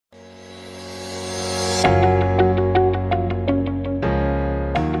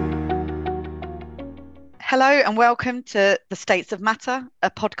Hello and welcome to The States of Matter, a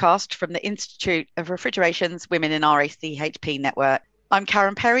podcast from the Institute of Refrigeration's Women in RACHP network. I'm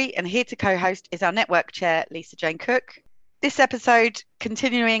Karen Perry, and here to co-host is our network chair, Lisa Jane Cook. This episode,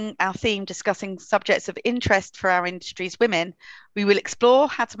 continuing our theme discussing subjects of interest for our industry's women, we will explore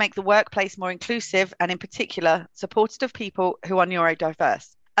how to make the workplace more inclusive and in particular supportive of people who are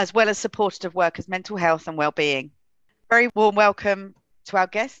neurodiverse, as well as supportive of workers' mental health and well-being. Very warm welcome to our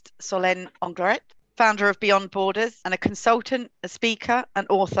guest, Solène Angleret, founder of Beyond Borders and a consultant, a speaker and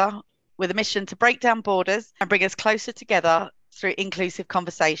author with a mission to break down borders and bring us closer together through inclusive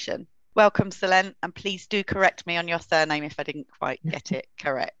conversation. Welcome, Solène, and please do correct me on your surname if I didn't quite get it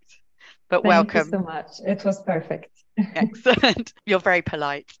correct. But Thank you welcome. so much. It was perfect. Excellent. You're very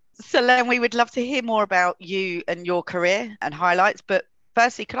polite. Solène, we would love to hear more about you and your career and highlights, but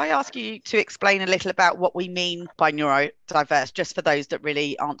firstly, could I ask you to explain a little about what we mean by neurodiverse, just for those that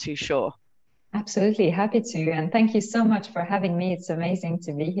really aren't too sure? Absolutely, happy to. And thank you so much for having me. It's amazing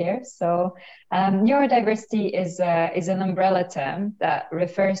to be here. So neurodiversity is an umbrella term that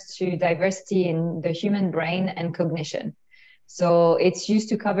refers to diversity in the human brain and cognition. So it's used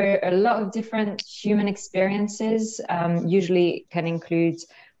to cover a lot of different human experiences, usually can include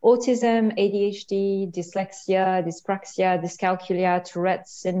autism, ADHD, dyslexia, dyspraxia, dyscalculia,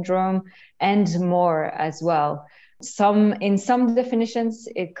 Tourette's syndrome, and more as well. In some definitions,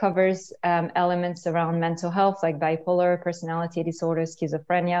 it covers elements around mental health, like bipolar personality disorder,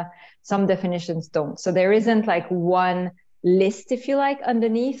 schizophrenia. Some definitions don't. So there isn't like one list, if you like,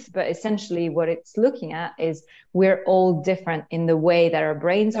 underneath, but essentially what it's looking at is we're all different in the way that our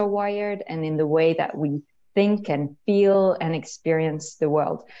brains are wired and in the way that we think and feel and experience the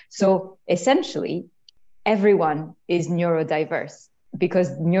world. So essentially, everyone is neurodiverse because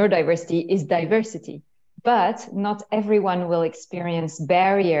neurodiversity is diversity. But not everyone will experience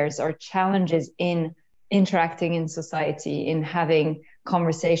barriers or challenges in interacting in society, in having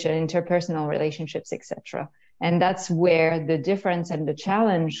conversation, interpersonal relationships, etc. And that's where the difference and the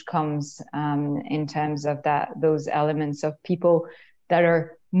challenge comes in terms of those elements of people that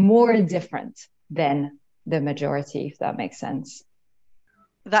are more different than the majority, if that makes sense.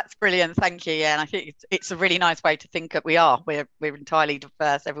 That's brilliant. Thank you. Yeah, and I think it's a really nice way to think that we're entirely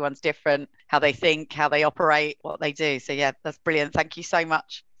diverse. Everyone's different, how they think, how they operate, what they do. So yeah, that's brilliant. Thank you so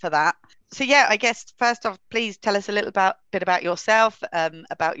much for that. So yeah, I guess first off, please tell us a little bit about yourself,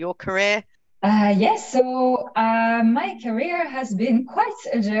 about your career. Yes, so my career has been quite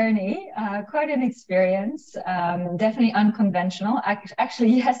a journey, quite an experience, definitely unconventional.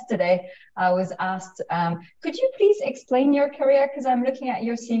 Actually, yesterday I was asked, could you please explain your career? Because I'm looking at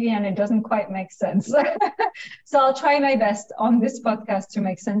your CV and it doesn't quite make sense. So I'll try my best on this podcast to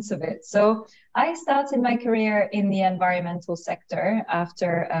make sense of it. So I started my career in the environmental sector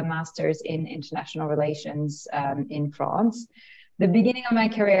after a master's in international relations in France. The beginning of my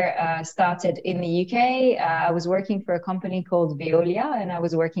career started in the UK. I was working for a company called Veolia, and I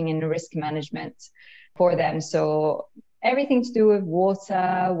was working in risk management for them. So everything to do with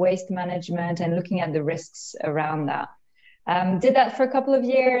water, waste management, and looking at the risks around that. Did that for a couple of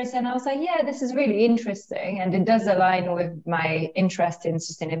years, and I was like, yeah, this is really interesting. And it does align with my interest in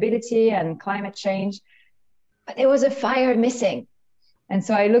sustainability and climate change. But there was a fire missing. And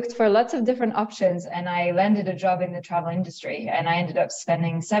so I looked for lots of different options and I landed a job in the travel industry. And I ended up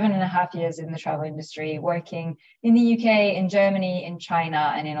spending 7.5 years in the travel industry, working in the UK, in Germany, in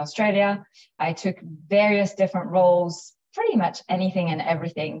China, and in Australia. I took various different roles, pretty much anything and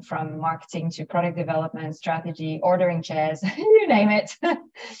everything from marketing to product development, strategy, ordering chairs, you name it.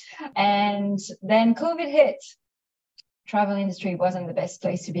 And then COVID hit. Travel industry wasn't the best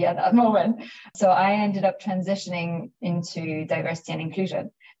place to be at that moment. So I ended up transitioning into diversity and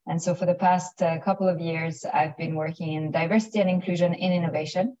inclusion. And so for the past couple of years, I've been working in diversity and inclusion in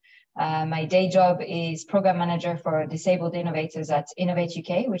innovation. My day job is program manager for disabled innovators at Innovate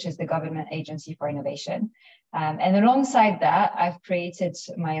UK, which is the government agency for innovation. And alongside that, I've created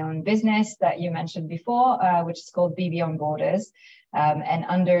my own business that you mentioned before, which is called Be Beyond Borders. And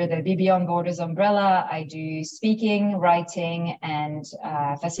under the Be Beyond Borders umbrella, I do speaking, writing, and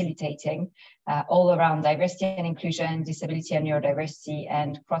facilitating all around diversity and inclusion, disability and neurodiversity,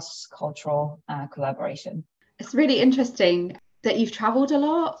 and cross-cultural collaboration. It's really interesting that you've traveled a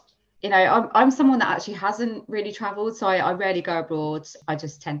lot. You know, I'm someone that actually hasn't really traveled, so I rarely go abroad. I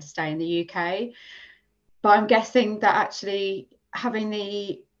just tend to stay in the UK. But I'm guessing that actually having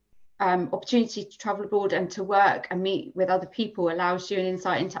the opportunity to travel abroad and to work and meet with other people allows you an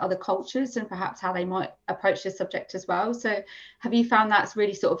insight into other cultures and perhaps how they might approach this subject as well. So have you found that's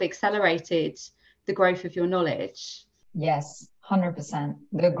really sort of accelerated the growth of your knowledge? Yes, 100%.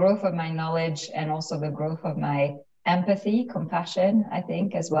 The growth of my knowledge and also the growth of my empathy, compassion, I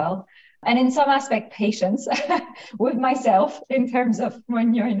think, as well. And in some aspect, patience with myself in terms of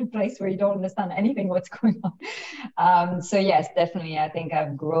when you're in a place where you don't understand anything what's going on. So yes, definitely, I think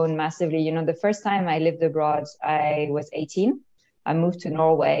I've grown massively. You know, the first time I lived abroad, I was 18. I moved to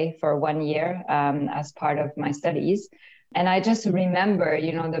Norway for 1 year as part of my studies. And I just remember,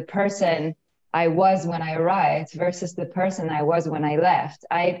 you know, the person I was when I arrived versus the person I was when I left.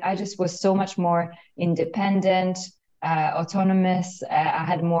 I just was so much more independent, autonomous. I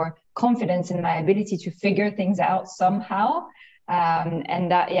had more confidence in my ability to figure things out somehow.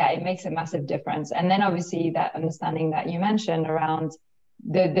 And that, yeah, it makes a massive difference. And then obviously that understanding that you mentioned around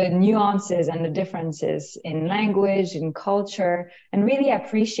the nuances and the differences in language, in culture, and really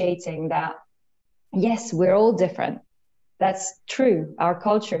appreciating that, yes, we're all different. That's true. Our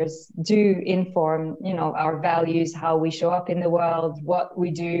cultures do inform, you know, our values, how we show up in the world, what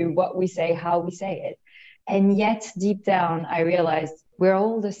we do, what we say, how we say it. And yet deep down, I realized we're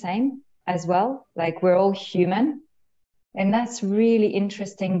all the same as well. Like we're all human. And that's really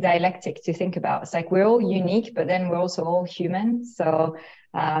interesting dialectic to think about. It's like we're all unique, but then we're also all human. So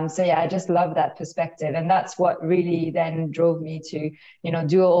yeah, I just love that perspective. And that's what really then drove me to, you know,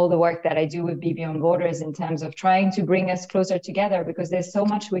 do all the work that I do with Be Beyond Borders in terms of trying to bring us closer together, because there's so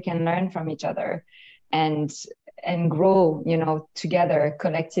much we can learn from each other and grow, you know, together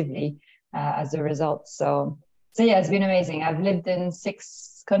collectively as a result. So yeah, it's been amazing. I've lived in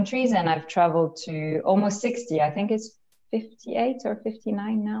 6 countries and I've traveled to almost 60. I think it's 58 or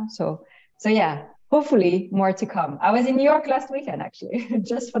 59 now. So yeah, hopefully more to come. I was in New York last weekend, actually,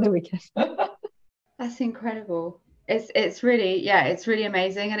 just for the weekend. That's incredible. It's really, yeah, it's really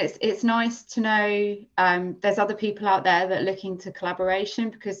amazing. And it's nice to know there's other people out there that are looking to collaboration,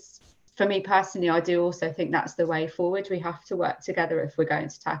 because for me personally, I do also think that's the way forward. We have to work together if we're going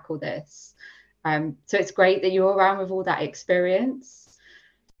to tackle this. So it's great that you're around with all that experience.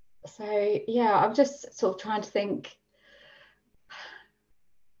 So yeah, I'm just sort of trying to think.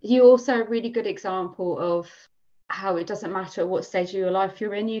 You're also a really good example of how it doesn't matter what stage of your life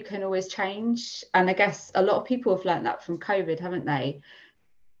you're in, you can always change. And I guess a lot of people have learned that from COVID, haven't they?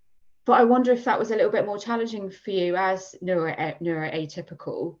 But I wonder if that was a little bit more challenging for you as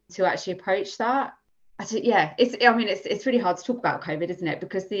neuroatypical to actually approach that. Yeah, it's really hard to talk about COVID, isn't it?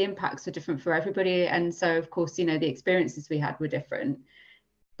 Because the impacts are different for everybody. And so, of course, you know, the experiences we had were different.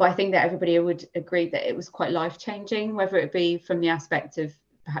 But I think that everybody would agree that it was quite life-changing, whether it be from the aspect of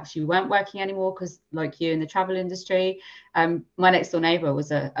perhaps you weren't working anymore because, like you, in the travel industry. My next door neighbour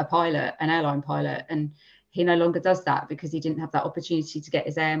was a pilot, an airline pilot, and he no longer does that because he didn't have that opportunity to get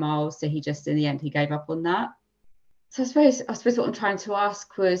his air miles. So he just, in the end, he gave up on that. So I suppose what I'm trying to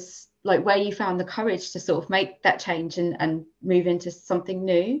ask was like where you found the courage to sort of make that change and move into something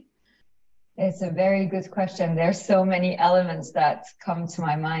new. It's a very good question. There's so many elements that come to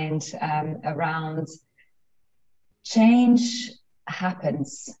my mind around change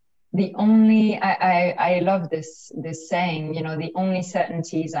happens. I love this saying, you know, the only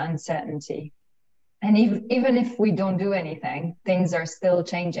certainty is uncertainty. And even if we don't do anything, things are still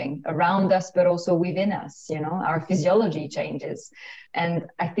changing around us, but also within us, you know, our physiology changes. And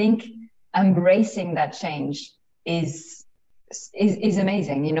I think embracing that change is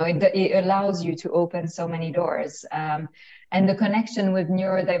amazing. You know, it allows you to open so many doors. And the connection with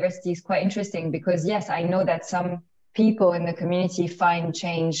neurodiversity is quite interesting because, yes, I know that some people in the community find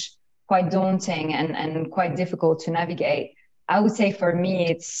change quite daunting and quite difficult to navigate. I would say for me,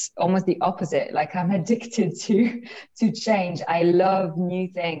 it's almost the opposite. Like I'm addicted to change. I love new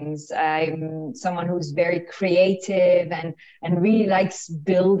things. I'm someone who's very creative and really likes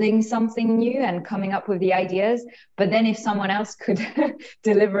building something new and coming up with the ideas. But then if someone else could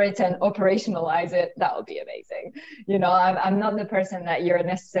deliver it and operationalize it, that would be amazing. You know, I'm not the person that you're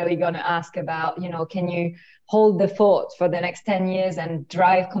necessarily going to ask about, you know, can you hold the fort for the next 10 years and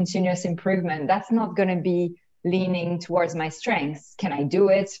drive continuous improvement? That's not going to be leaning towards my strengths. Can I do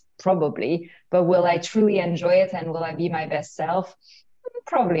it? Probably. But will I truly enjoy it and will I be my best self?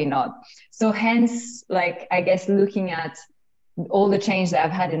 Probably not. So hence, like, I guess looking at all the change that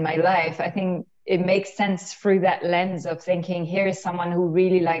I've had in my life, I think it makes sense through that lens of thinking, here is someone who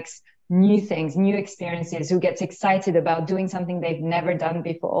really likes new things, new experiences, who gets excited about doing something they've never done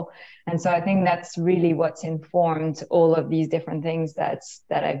before. And so I think that's really what's informed all of these different things that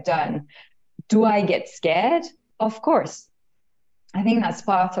I've done. Do I get scared? Of course. I think that's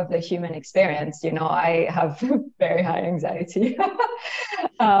part of the human experience. You know, I have very high anxiety.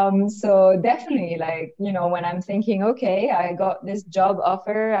 So definitely, like, you know, when I'm thinking, okay, I got this job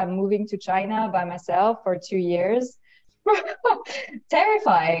offer, I'm moving to China by myself for 2 years.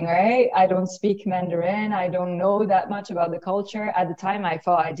 Terrifying, right? I don't speak Mandarin. I don't know that much about the culture. At the time, I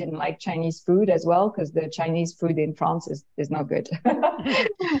thought I didn't like Chinese food as well, because the Chinese food in France is not good.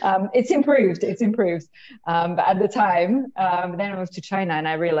 It's improved. It's improved. But at the time, then I moved to China and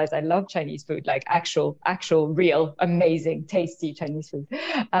I realized I love Chinese food, like actual, real, amazing, tasty Chinese food.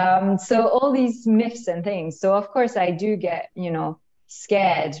 So all these myths and things. So of course I do get,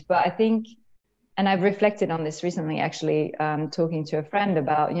 scared, but I think, and I've reflected on this recently, actually, talking to a friend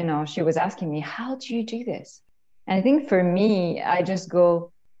about, she was asking me, how do you do this? And I think for me, I just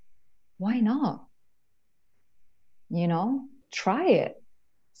go, why not? Try it,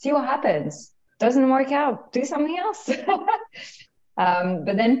 see what happens. Doesn't work out, do something else.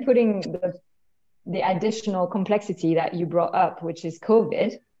 But then putting the additional complexity that you brought up, which is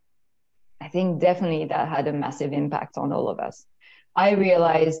COVID, I think definitely that had a massive impact on all of us. I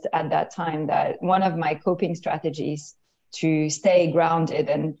realized at that time that one of my coping strategies to stay grounded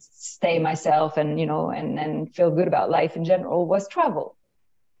and stay myself and, and feel good about life in general was travel.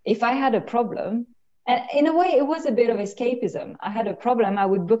 If I had a problem, and in a way it was a bit of escapism. I had a problem, I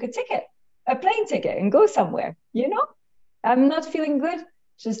would book a plane ticket and go somewhere, I'm not feeling good,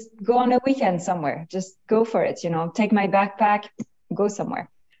 just go on a weekend somewhere, just go for it, take my backpack, go somewhere.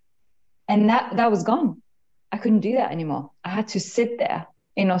 And that was gone. I couldn't do that anymore. I had to sit there.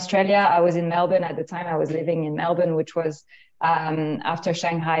 In Australia, I was in Melbourne at the time. I was living in Melbourne, which was, after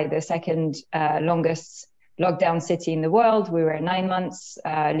Shanghai, the second longest lockdown city in the world. We were 9 months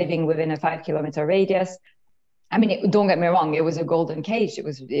living within a 5-kilometer radius. I mean, don't get me wrong, it was a golden cage.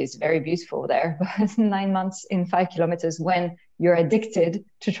 It's very beautiful there. But 9 months in 5 kilometers, when you're addicted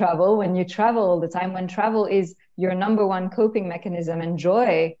to travel, when you travel all the time, when travel is your number one coping mechanism and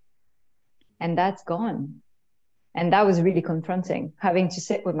joy, and that's gone. And that was really confronting, having to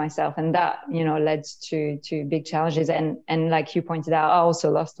sit with myself. And that, led to big challenges. And like you pointed out, I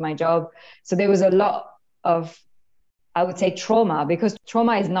also lost my job. So there was a lot of, I would say, trauma, because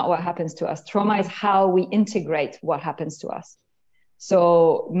trauma is not what happens to us. Trauma is how we integrate what happens to us.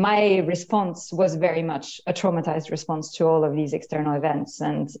 So my response was very much a traumatized response to all of these external events.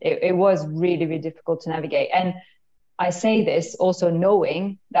 And it was really, really difficult to navigate. And I say this also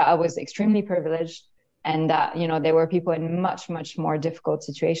knowing that I was extremely privileged, and that, there were people in much, much more difficult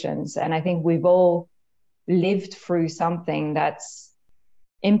situations. And I think we've all lived through something that's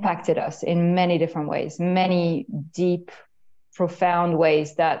impacted us in many different ways, many deep, profound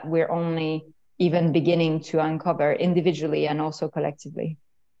ways that we're only even beginning to uncover individually and also collectively.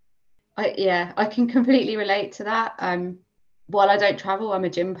 I can completely relate to that. While I don't travel, I'm a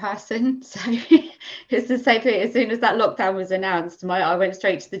gym person. So it's the same thing. As soon as that lockdown was announced, I went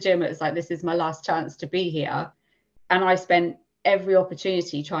straight to the gym. It was like, this is my last chance to be here. And I spent every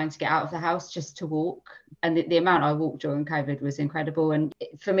opportunity trying to get out of the house just to walk. And the amount I walked during COVID was incredible. And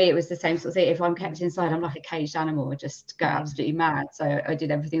for me, it was the same sort of thing. If I'm kept inside, I'm like a caged animal. I just go absolutely mad. So I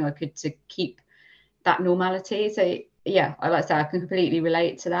did everything I could to keep that normality. So yeah, I like to say I can completely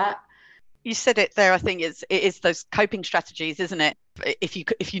relate to that. You said it there. I think it is those coping strategies, isn't it? If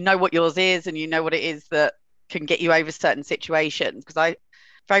you know what yours is and you know what it is that can get you over certain situations. Because I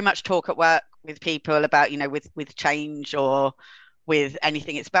very much talk at work with people about, with change or with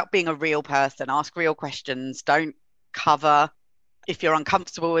anything. It's about being a real person. Ask real questions. Don't cover. If you're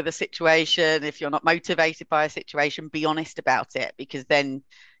uncomfortable with a situation, if you're not motivated by a situation, be honest about it, because then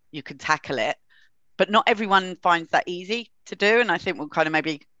you can tackle it. But not everyone finds that easy to do. And I think we'll kind of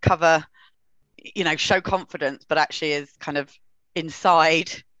maybe cover, show confidence, but actually is kind of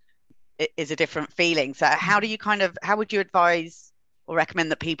inside it is a different feeling. So how would you advise or recommend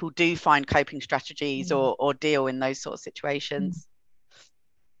that people do find coping strategies or deal in those sort of situations?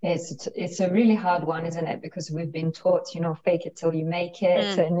 It's a really hard one, isn't it? Because we've been taught, fake it till you make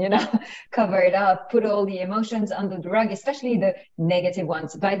it, and, cover it up, put all the emotions under the rug, especially the negative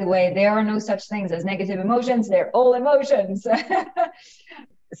ones. By the way, there are no such things as negative emotions. They're all emotions.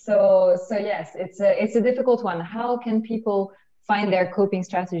 So yes, it's a difficult one. How can people find their coping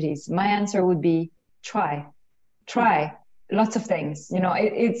strategies? My answer would be try lots of things.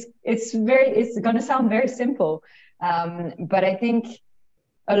 It's going to sound very simple, but I think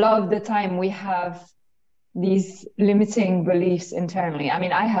a lot of the time we have these limiting beliefs internally. I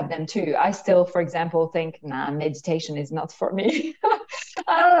mean, I have them too. I still, for example, think, meditation is not for me.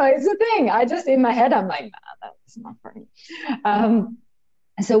 I don't know, it's a thing. I just, in my head, I'm like, that's not for me.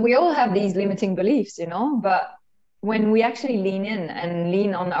 So we all have these limiting beliefs, but when we actually lean in and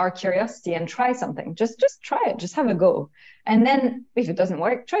lean on our curiosity and try something, just try it, just have a go. And then if it doesn't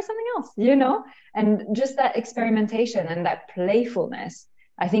work, try something else, and just that experimentation and that playfulness,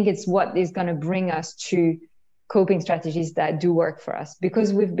 I think it's what is going to bring us to coping strategies that do work for us,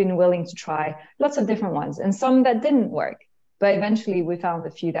 because we've been willing to try lots of different ones and some that didn't work. But eventually we found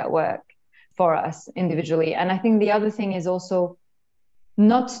a few that work for us individually. And I think the other thing is also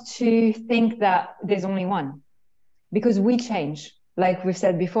not to think that there's only one, because we change. Like we've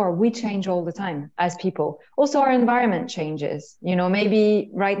said before, we change all the time as people. Also, our environment changes. You know, maybe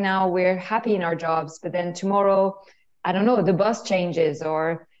right now we're happy in our jobs, but then tomorrow, I don't know, the bus changes,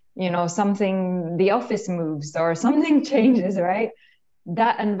 or, you know, something, the office moves or something changes, right?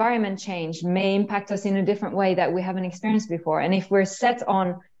 That environment change may impact us in a different way that we haven't experienced before. And if we're set on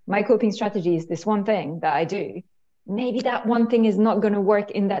my coping strategy is this one thing that I do, maybe that one thing is not going to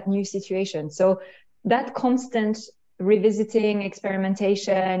work in that new situation. So that constant revisiting,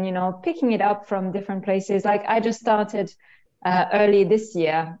 experimentation, you know, picking it up from different places. Like I just started early this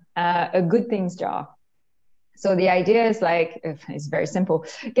year, a good things jar. So the idea is like, it's very simple.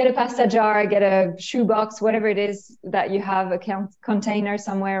 Get a pasta jar, get a shoebox, whatever it is that you have, a container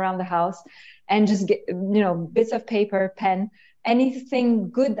somewhere around the house, and just get, you know, bits of paper, pen, anything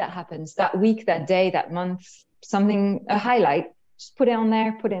good that happens that week, that day, that month, something, a highlight, just put it on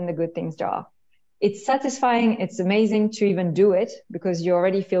there, put it in the good things jar. It's satisfying. It's amazing to even do it because you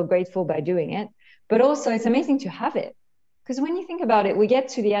already feel grateful by doing it. But also it's amazing to have it. Because when you think about it, we get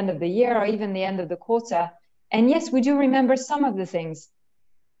to the end of the year or even the end of the quarter. And yes, we do remember some of the things,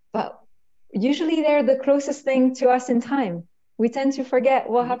 but usually they're the closest thing to us in time. We tend to forget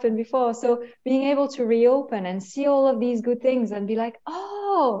what happened before. So being able to reopen and see all of these good things and be like,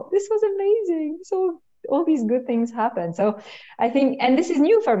 oh, this was amazing. So all these good things happen. So I think, and this is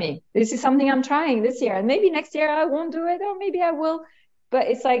new for me. This is something I'm trying this year. And maybe next year I won't do it, or maybe I will. But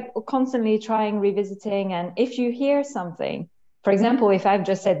it's like constantly trying, revisiting. And if you hear something, for example, if I've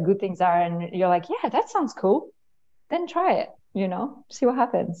just said good things are, and you're like, yeah, that sounds cool, then try it, you know, see what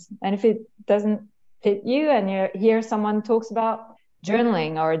happens. And if it doesn't fit you and you hear someone talks about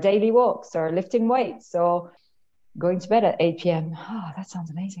journaling or daily walks or lifting weights or going to bed at 8 p.m. Oh, that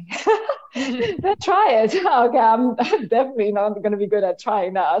sounds amazing. Then try it. Okay, I'm definitely not going to be good at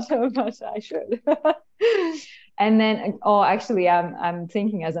trying that, but I should. And then, oh, actually, I'm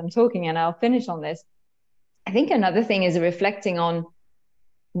thinking as I'm talking, and I'll finish on this. I think another thing is reflecting on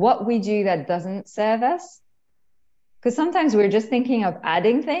what we do that doesn't serve us. Because sometimes we're just thinking of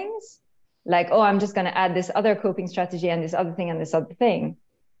adding things, like, oh, I'm just going to add this other coping strategy and this other thing and this other thing.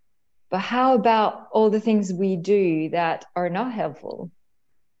 But how about all the things we do that are not helpful?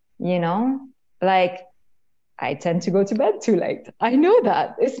 You know, like I tend to go to bed too late. I know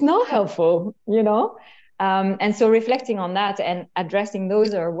that it's not helpful, you know? And so reflecting on that and addressing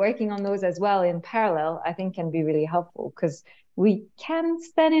those or working on those as well in parallel, I think can be really helpful, because we can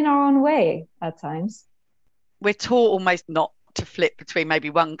stand in our own way at times. We're taught almost not to flip between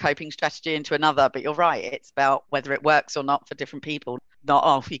maybe one coping strategy into another, but you're right. It's about whether it works or not for different people. Not,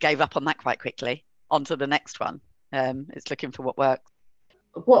 oh, you gave up on that quite quickly, on to the next one. It's looking for what works.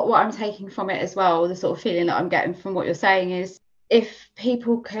 What I'm taking from it as well, the sort of feeling that I'm getting from what you're saying is, if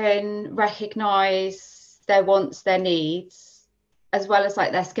people can recognise their wants, their needs, as well as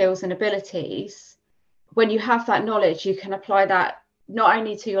like their skills and abilities, when you have that knowledge, you can apply that not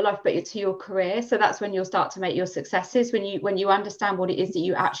only to your life but to your career. So that's when you'll start to make your successes, when you understand what it is that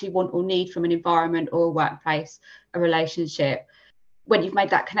you actually want or need from an environment or a workplace, a relationship. When you've made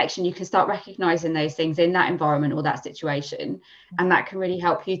that connection, you can start recognizing those things in that environment or that situation, and that can really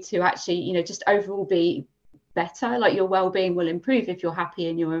help you to actually, you know, just overall be better. Like your well-being will improve if you're happy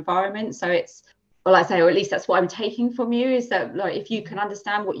in your environment. So it's, well, I say, or at least that's what I'm taking from you, is that like if you can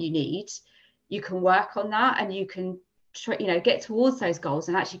understand what you need, you can work on that, and you can get towards those goals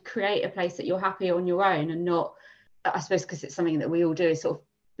and actually create a place that you're happy on your own, and not, I suppose, because it's something that we all do, is sort of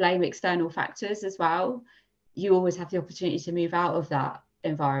blame external factors as well. You always have the opportunity to move out of that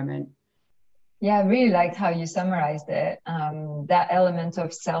environment. Yeah, I really liked how you summarized it. That element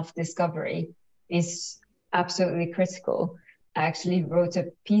of self-discovery is absolutely critical. I actually wrote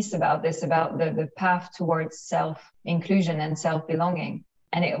a piece about this, about the path towards self-inclusion and self-belonging.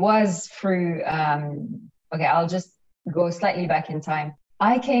 And it was through, okay, I'll just go slightly back in time.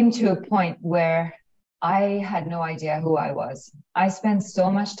 I came to a point where I had no idea who I was. I spent so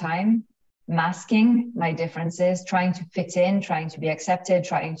much time masking my differences, trying to fit in, trying to be accepted,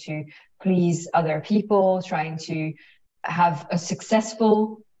 trying to please other people, trying to have a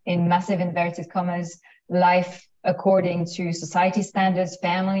successful, in massive inverted commas, life according to society standards,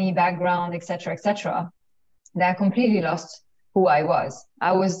 family background, etc., that I completely lost who I was.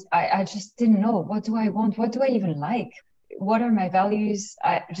 I just didn't know, what do I want? What do I even like? What are my values?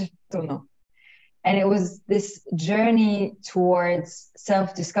 I just don't know. And it was this journey towards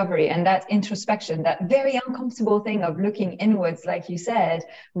self-discovery and that introspection, that very uncomfortable thing of looking inwards, like you said,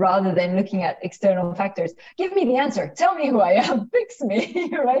 rather than looking at external factors. Give me the answer. Tell me who I am. Fix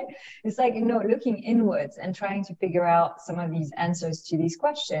me, right? It's like, looking inwards and trying to figure out some of these answers to these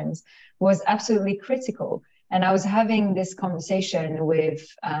questions was absolutely critical. And I was having this conversation with,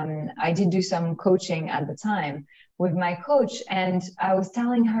 I did do some coaching at the time with my coach, and I was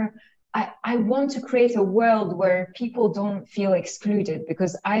telling her, I want to create a world where people don't feel excluded,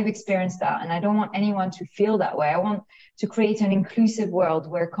 because I've experienced that and I don't want anyone to feel that way. I want to create an inclusive world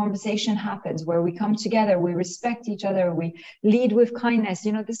where conversation happens, where we come together, we respect each other, we lead with kindness.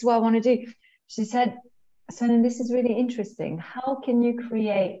 This is what I want to do. She said, Sonnen, this is really interesting. How can you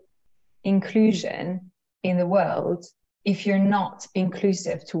create inclusion in the world if you're not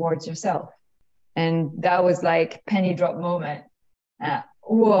inclusive towards yourself? And that was like penny drop moment.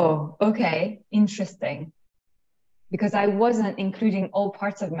 Whoa, okay, interesting. Because I wasn't including all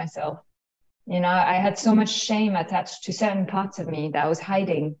parts of myself. I had so much shame attached to certain parts of me that I was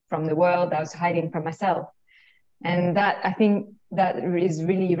hiding from the world, that I was hiding from myself. And that, I think, that is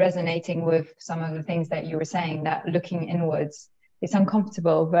really resonating with some of the things that you were saying, that looking inwards, it's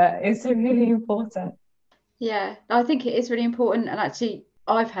uncomfortable, but it's really important. Yeah, I think it is really important. And actually,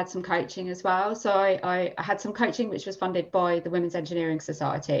 I've had some coaching as well. So I had some coaching which was funded by the Women's Engineering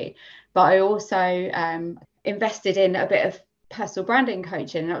Society, but I also invested in a bit of personal branding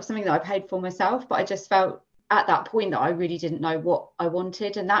coaching. And that was something that I paid for myself, but I just felt at that point that I really didn't know what I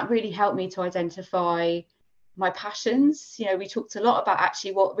wanted. And that really helped me to identify my passions. We talked a lot about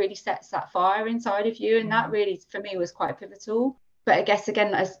actually what really sets that fire inside of you. And that really, for me, was quite pivotal. But I guess,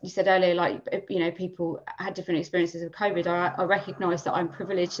 again, as you said earlier, like, people had different experiences of COVID. I recognise that I'm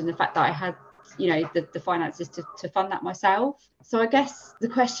privileged in the fact that I had, the finances to fund that myself. So I guess the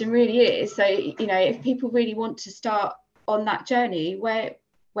question really is, so, if people really want to start on that journey,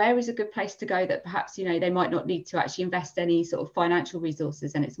 where is a good place to go that perhaps, they might not need to actually invest any sort of financial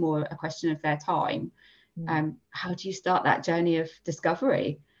resources, and it's more a question of their time. How do you start that journey of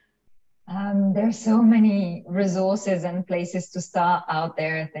discovery? There's so many resources and places to start out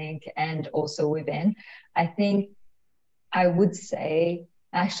there, I think, and also within. I think I would say,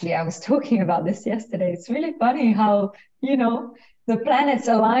 actually, I was talking about this yesterday. It's really funny how, the planets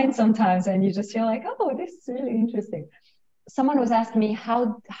align sometimes and you just feel like, oh, this is really interesting. Someone was asking me,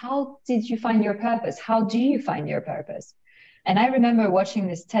 how did you find your purpose? How do you find your purpose? And I remember watching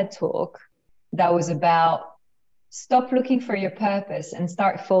this TED Talk that was about, stop looking for your purpose and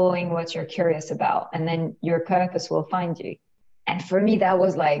start following what you're curious about, and then your purpose will find you. And for me, that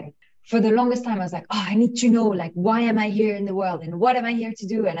was like, for the longest time, I was like, oh, I need to know, like, why am I here in the world and what am I here to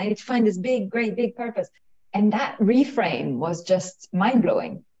do? And I need to find this great big purpose. And that reframe was just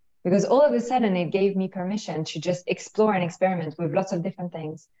mind-blowing, because all of a sudden it gave me permission to just explore and experiment with lots of different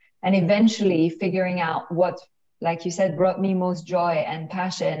things, and eventually figuring out what, like you said, brought me most joy and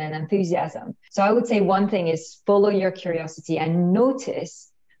passion and enthusiasm. So I would say one thing is follow your curiosity and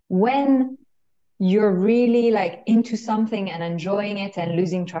notice when you're really like into something and enjoying it and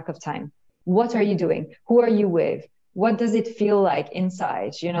losing track of time. What are you doing? Who are you with? What does it feel like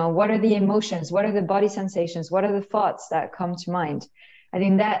inside? What are the emotions? What are the body sensations? What are the thoughts that come to mind? I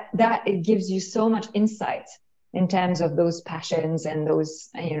think that it gives you so much insight in terms of those passions and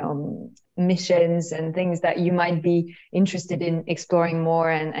those, missions and things that you might be interested in exploring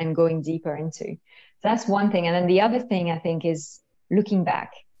more and going deeper into. So that's one thing. And then the other thing, I think, is looking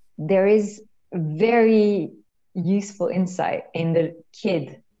back. There is very useful insight in the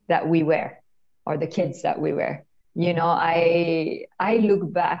kid that we were, or the kids that we were. I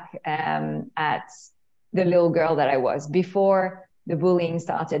look back at the little girl that I was before the bullying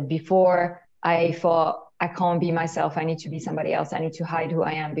started, before I thought, I can't be myself. I need to be somebody else. I need to hide who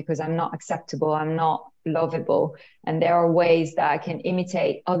I am because I'm not acceptable. I'm not lovable. And there are ways that I can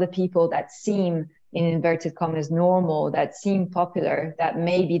imitate other people that seem, in inverted commas, normal, that seem popular, that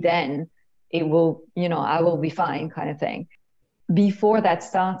maybe then it will, I will be fine, kind of thing. Before that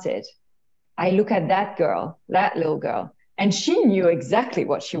started, I look at that little girl, and she knew exactly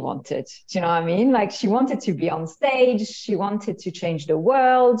what she wanted. Do you know what I mean? Like, she wanted to be on stage. She wanted to change the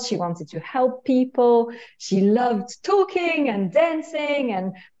world. She wanted to help people. She loved talking and dancing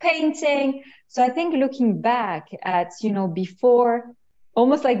and painting. So I think looking back at, before,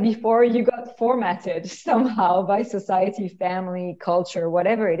 almost like before you got formatted somehow by society, family, culture,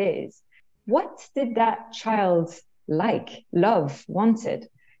 whatever it is, what did that child like, love, wanted?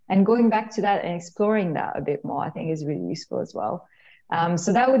 And going back to that and exploring that a bit more, I think, is really useful as well.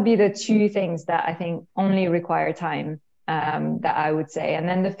 So that would be the two things that I think only require time, that I would say. And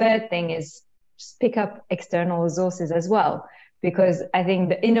then the third thing is just pick up external resources as well, because I think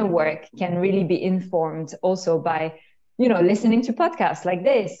the inner work can really be informed also by, you know, listening to podcasts like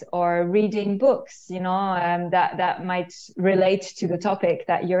this or reading books, you know, that might relate to the topic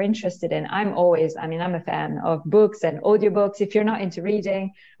that you're interested in. I'm a fan of books and audiobooks. If you're not into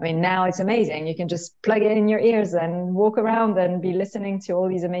reading, I mean, now it's amazing. You can just plug it in your ears and walk around and be listening to all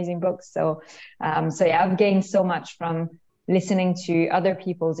these amazing books. So yeah, I've gained so much from listening to other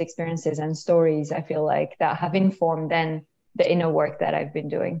people's experiences and stories, I feel like, that have informed then the inner work that I've been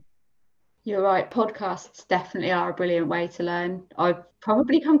doing. You're right. Podcasts definitely are a brilliant way to learn. I've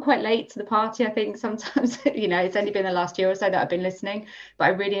probably come quite late to the party. I think sometimes, you know, it's only been the last year or so that I've been listening, but I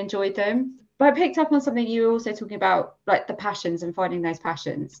really enjoyed them. But I picked up on something you were also talking about, like the passions and finding those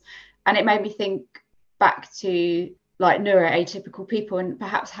passions. And it made me think back to like neuroatypical people and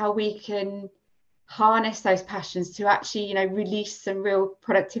perhaps how we can harness those passions to actually, you know, release some real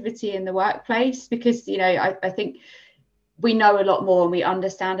productivity in the workplace. Because, you know, I think we know a lot more and we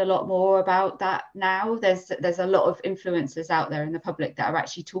understand a lot more about that now. There's a lot of influencers out there in the public that are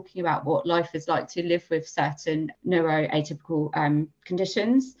actually talking about what life is like to live with certain neuroatypical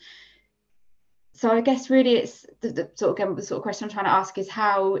conditions. So I guess really it's the sort of question I'm trying to ask is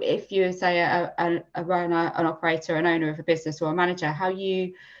how, if you say a runner, an operator, an owner of a business or a manager, how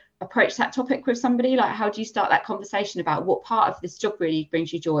you approach that topic with somebody. Like, how do you start that conversation about what part of this job really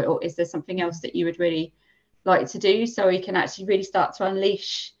brings you joy, or is there something else that you would really like to do, so we can actually really start to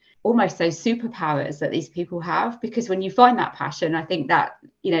unleash almost those superpowers that these people have? Because when you find that passion, I think that,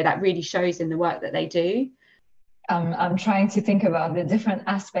 you know, that really shows in the work that they do. I'm trying to think about the different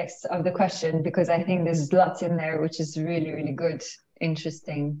aspects of the question, because I think there's lots in there which is really, really good,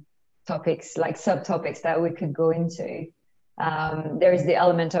 interesting topics, like subtopics that we could go into. There's the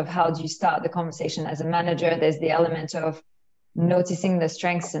element of how do you start the conversation as a manager. There's the element of noticing the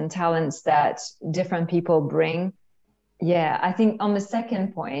strengths and talents that different people bring. Yeah, I think on the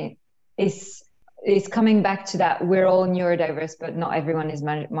second point is coming back to that we're all neurodiverse, but not everyone is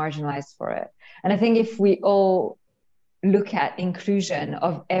marginalized for it. And I think if we all look at inclusion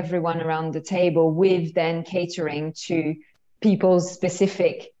of everyone around the table, with then catering to people's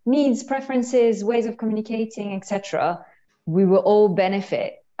specific needs, preferences, ways of communicating, etc., we will all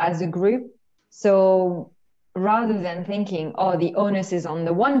benefit as a group. So rather than thinking, oh, the onus is on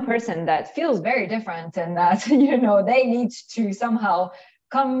the one person that feels very different and that, you know, they need to somehow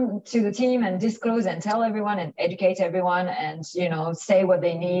come to the team and disclose and tell everyone and educate everyone and, you know, say what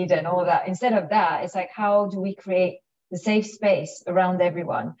they need and all that. Instead of that, it's like, how do we create the safe space around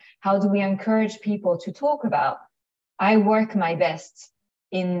everyone? How do we encourage people to talk about, I work my best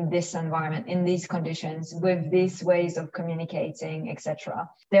in this environment, in these conditions, with these ways of communicating, etc.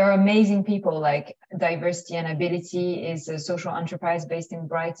 There are amazing people, like Diversity and Ability is a social enterprise based in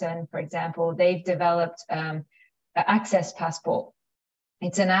Brighton, for example. They've developed an Access Passport.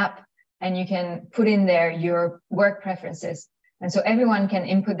 It's an app, and you can put in there your work preferences. And so everyone can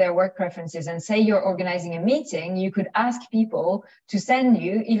input their work preferences, and say you're organizing a meeting, you could ask people to send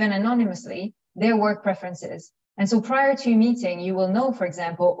you, even anonymously, their work preferences. And so prior to a meeting, you will know, for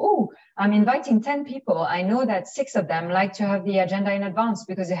example, oh, I'm inviting 10 people. I know that 6 of them like to have the agenda in advance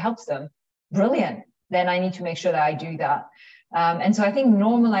because it helps them. Brilliant. Then I need to make sure that I do that. And so I think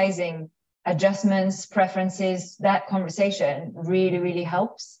normalizing adjustments, preferences, that conversation really, really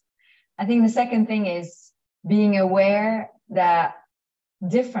helps. I think the second thing is being aware that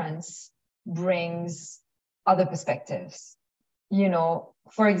difference brings other perspectives. You know,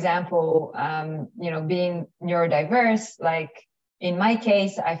 for example, you know, being neurodiverse, like in my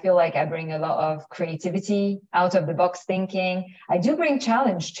case, I feel like I bring a lot of creativity, out of the box thinking. I do bring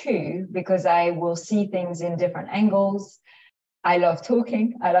challenge too, because I will see things in different angles. I love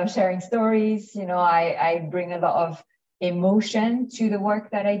talking. I love sharing stories. You know, I bring a lot of emotion to the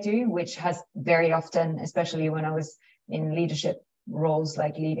work that I do, which has very often, especially when I was in leadership roles,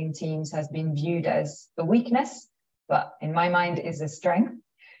 like leading teams, has been viewed as a weakness, but in my mind is a strength.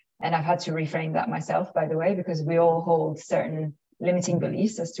 And I've had to reframe that myself, by the way, because we all hold certain limiting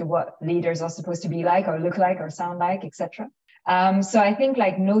beliefs as to what leaders are supposed to be like or look like or sound like, etc. So I think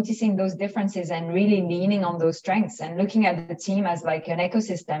like noticing those differences and really leaning on those strengths and looking at the team as like an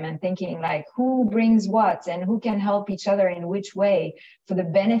ecosystem and thinking like who brings what and who can help each other in which way for the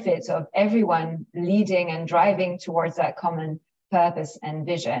benefit of everyone leading and driving towards that common purpose and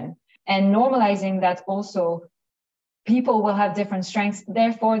vision. And normalizing that also people will have different strengths,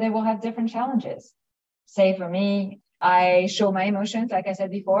 therefore they will have different challenges. Say for me, I show my emotions, like I said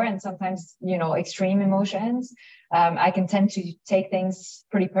before, and sometimes, extreme emotions. I can tend to take things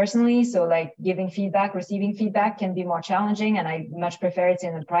pretty personally. So like giving feedback, receiving feedback can be more challenging, and I much prefer it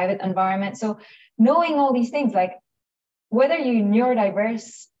in a private environment. So knowing all these things, like whether you're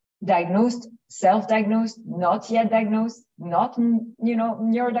neurodiverse, diagnosed, self-diagnosed, not yet diagnosed, not,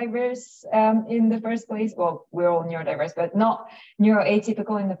 neurodiverse in the first place. Well, we're all neurodiverse, but not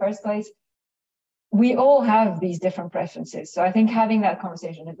neuroatypical in the first place. We all have these different preferences. So I think having that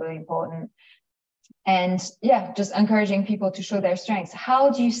conversation is really important. And yeah, just encouraging people to show their strengths.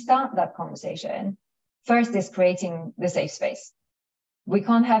 How do you start that conversation? First is creating the safe space. We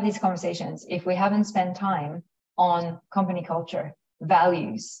can't have these conversations if we haven't spent time on company culture,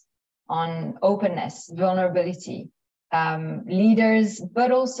 values, on openness, vulnerability, leaders,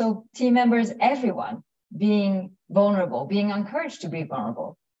 but also team members, everyone being vulnerable, being encouraged to be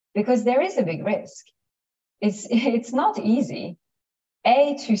vulnerable. Because there is a big risk. It's not easy,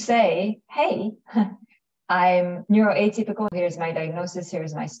 to say, hey, I'm neuroatypical, here's my diagnosis,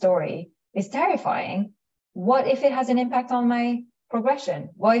 here's my story, is terrifying. What if it has an impact on my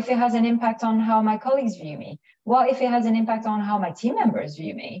progression? What if it has an impact on how my colleagues view me? What if it has an impact on how my team members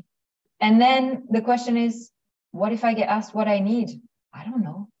view me? And then the question is, what if I get asked what I need? I don't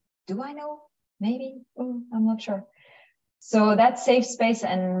know. Do I know? Maybe. I'm not sure. So that safe space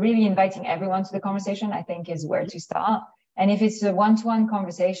and really inviting everyone to the conversation, I think, is where to start. And if it's a one-to-one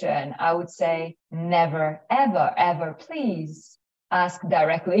conversation, I would say never, ever, ever, please ask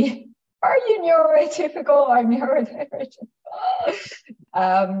directly, are you neuroatypical or neurodivergent?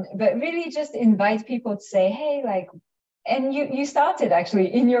 But really just invite people to say, hey, like, and you started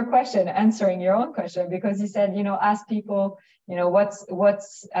actually in your question answering your own question, because you said, ask people, what's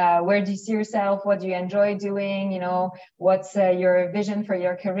where do you see yourself? What do you enjoy doing? What's your vision for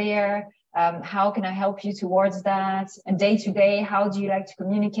your career? How can I help you towards that? And day to day, how do you like to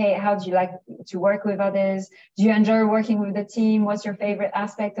communicate? How do you like to work with others? Do you enjoy working with the team? What's your favorite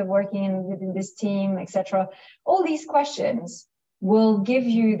aspect of working within this team, etc.? All these questions will give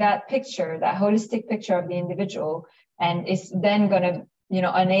you that picture, that holistic picture of the individual. And it's then going to,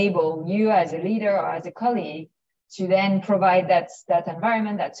 enable you as a leader or as a colleague to then provide that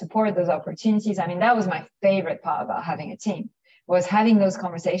environment, that support, those opportunities. I mean, that was my favorite part about having a team, was having those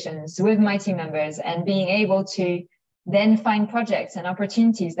conversations with my team members and being able to then find projects and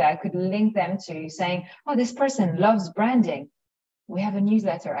opportunities that I could link them to, saying, oh, this person loves branding. We have a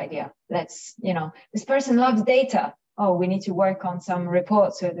newsletter idea. Let's, this person loves data. Oh, we need to work on some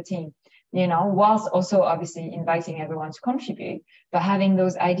reports with the team. Whilst also obviously inviting everyone to contribute, but having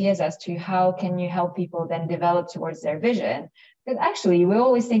those ideas as to how can you help people then develop towards their vision. Because actually we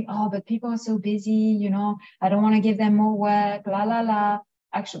always think, oh, but people are so busy, I don't want to give them more work, la, la, la.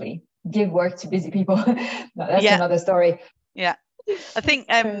 Actually, give work to busy people. No, that's another story. Yeah. I think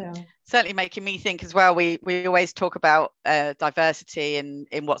certainly making me think as well, we always talk about diversity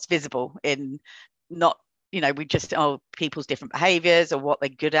in what's visible, in not, we just, people's different behaviors or what they're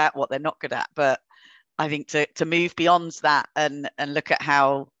good at, what they're not good at. But I think to move beyond that and look at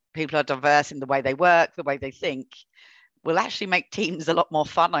how people are diverse in the way they work, the way they think, will actually make teams a lot more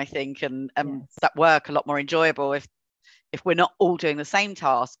fun, I think, and yes, that work a lot more enjoyable if we're not all doing the same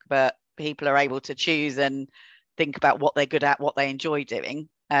task, but people are able to choose and think about what they're good at, what they enjoy doing,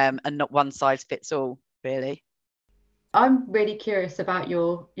 and not one size fits all, really. I'm really curious about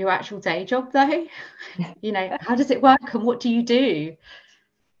your actual day job, though. How does it work and what do you do?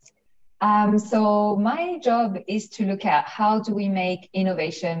 So my job is to look at how do we make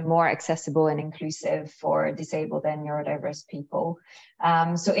innovation more accessible and inclusive for disabled and neurodiverse people.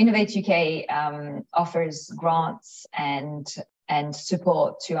 So Innovate UK offers grants and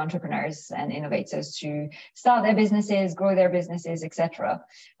support to entrepreneurs and innovators to start their businesses, grow their businesses, etc.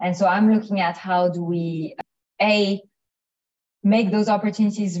 And so I'm looking at how do we make those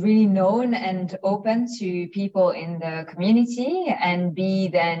opportunities really known and open to people in the community, and B,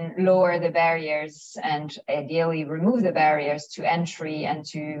 then lower the barriers and ideally remove the barriers to entry and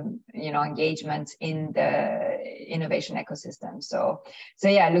to, engagement in the innovation ecosystem. So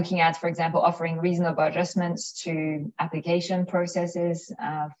yeah, looking at, for example, offering reasonable adjustments to application processes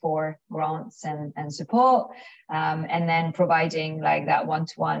for grants and support, and then providing like that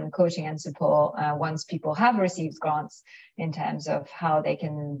one-to-one coaching and support once people have received grants, in terms of how they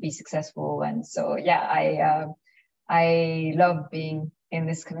can be successful. And so, yeah, I love being in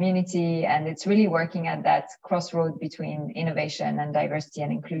this community, and it's really working at that crossroad between innovation and diversity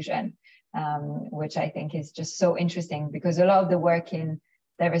and inclusion, which I think is just so interesting, because a lot of the work in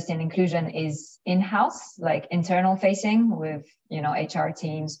diversity and inclusion is in-house, like internal facing with, HR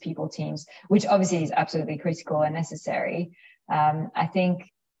teams, people teams, which obviously is absolutely critical and necessary. I think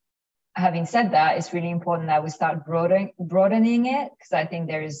having said that, it's really important that we start broadening it, because I think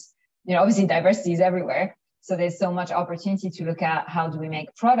there's, obviously diversity is everywhere. So there's so much opportunity to look at how do we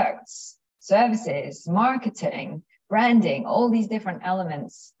make products, services, marketing, branding, all these different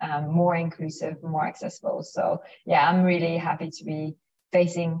elements more inclusive, more accessible. So yeah, I'm really happy to be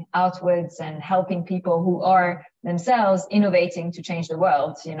facing outwards and helping people who are themselves innovating to change the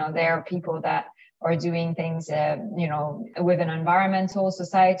world. There are people that are doing things, with an environmental,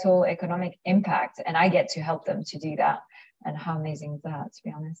 societal, economic impact, and I get to help them to do that. And how amazing is that, to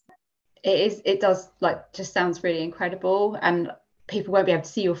be honest? It does, just sounds really incredible, and people won't be able to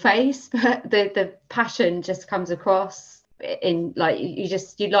see your face, but the passion just comes across in,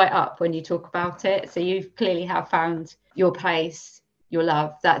 you light up when you talk about it. So you clearly have found your place, your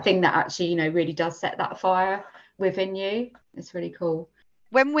love, that thing that actually, really does set that fire within you. It's really cool.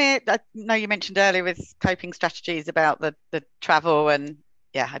 I know you mentioned earlier with coping strategies about the travel, and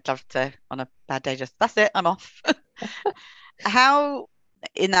yeah, I'd love to, on a bad day, just, that's it, I'm off. How,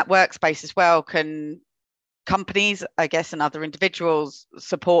 in that workspace as well, can companies, I guess, and other individuals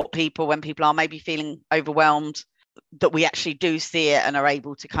support people when people are maybe feeling overwhelmed, that we actually do see it and are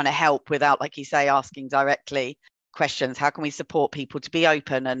able to kind of help without, like you say, asking directly questions? How can we support people to be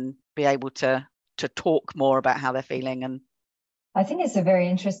open and be able to talk more about how they're feeling? And I think it's a very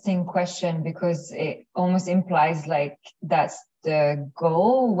interesting question, because it almost implies that's the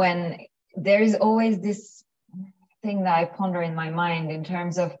goal, when there is always this thing that I ponder in my mind in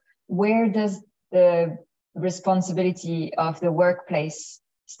terms of where does the responsibility of the workplace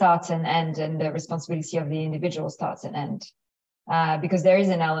start and end, and the responsibility of the individual starts and end. Because there is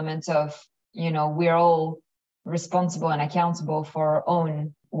an element of, we're all responsible and accountable for our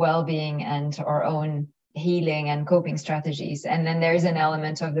own well-being and our own healing and coping strategies. And then there is an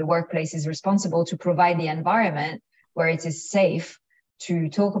element of the workplace is responsible to provide the environment where it is safe to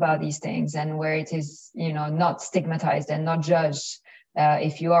talk about these things, and where it is, not stigmatized and not judged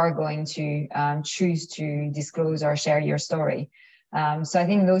if you are going to choose to disclose or share your story. So I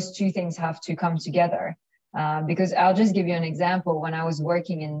think those two things have to come together. Because I'll just give you an example. When I was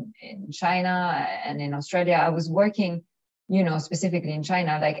working in China and in Australia, I was working, specifically in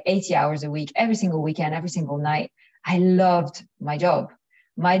China, 80 hours a week, every single weekend, every single night. I loved my job.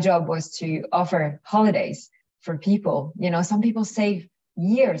 My job was to offer holidays for people. Some people save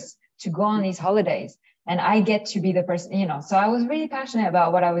years to go on these holidays, and I get to be the person, so I was really passionate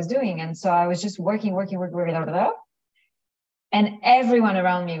about what I was doing. And so I was just working. And everyone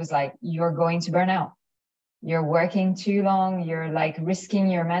around me was like, you're going to burn out. You're working too long. You're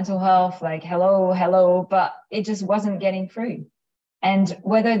risking your mental health, hello, but it just wasn't getting through. And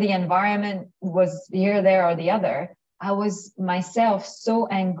whether the environment was here, there, or the other, I was myself so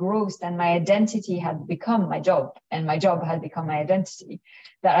engrossed, and my identity had become my job, and my job had become my identity,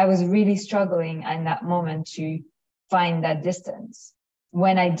 that I was really struggling in that moment to find that distance.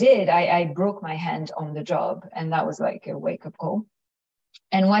 When I did, I broke my hand on the job, and that was like a wake-up call.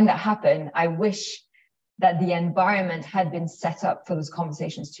 And when that happened, I wish that the environment had been set up for those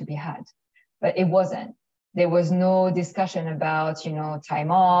conversations to be had, but it wasn't. There was no discussion about,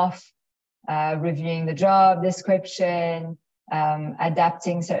 time off, reviewing the job description,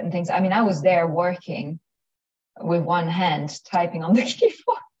 adapting certain things. I mean, I was there working with one hand, typing on the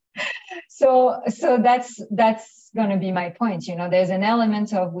keyboard. So that's going to be my point. There's an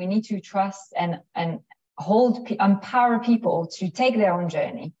element of, we need to trust and empower people to take their own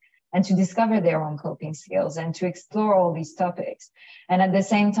journey and to discover their own coping skills and to explore all these topics. And at the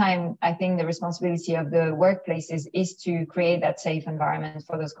same time, I think the responsibility of the workplaces is to create that safe environment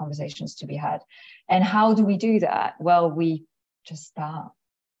for those conversations to be had. And how do we do that? Well, we just start,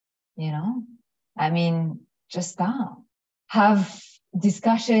 just start. Have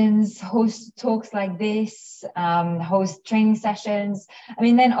discussions, host talks like this, host training sessions.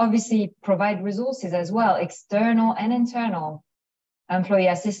 Then obviously provide resources as well, external and internal. Employee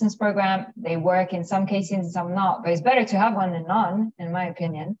assistance program, they work in some cases and some not, but it's better to have one than none, in my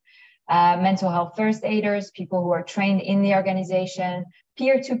opinion. Mental health first aiders, people who are trained in the organization,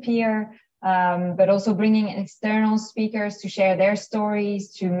 peer-to-peer, but also bringing in external speakers to share their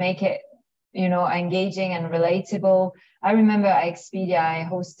stories, to make it, engaging and relatable. I remember at Expedia, I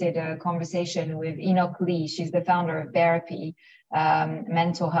hosted a conversation with Enoch Lee. She's the founder of Therapy,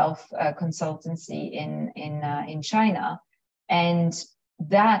 mental health consultancy in China. And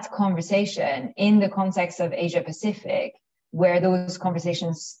that conversation in the context of Asia Pacific, where those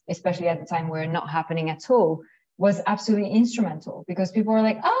conversations, especially at the time, were not happening at all, was absolutely instrumental, because people were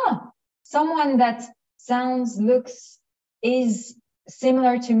like, someone that sounds, looks, is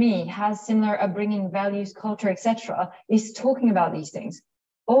similar to me, has similar upbringing, values, culture, etc., is talking about these things.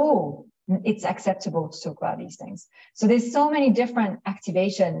 Oh, it's acceptable to talk about these things. So there's so many different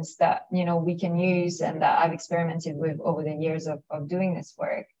activations that, you know, we can use and that I've experimented with over the years of doing this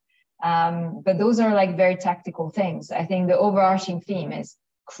work. But those are like very tactical things. I think the overarching theme is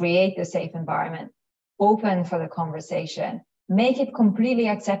create a safe environment, open for the conversation, make it completely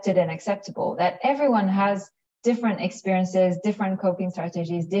accepted and acceptable that everyone has different experiences, different coping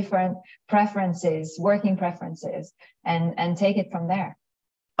strategies, different preferences, working preferences, and take it from there.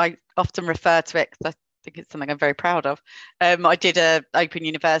 I often refer to it because I think it's something I'm very proud of. I did an Open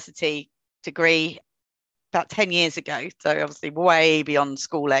University degree about 10 years ago, so obviously way beyond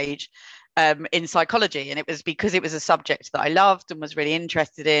school age, in psychology. And it was because it was a subject that I loved and was really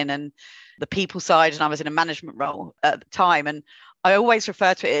interested in, and the people side, and I was in a management role at the time. And I always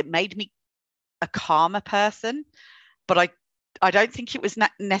refer to it, it made me a calmer person, but I don't think it was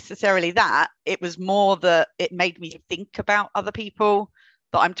necessarily that. It was more that it made me think about other people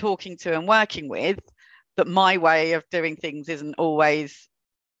that I'm talking to and working with, that my way of doing things isn't always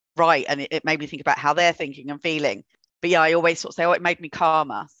right. And it made me think about how they're thinking and feeling. But yeah, I always sort of say, oh, it made me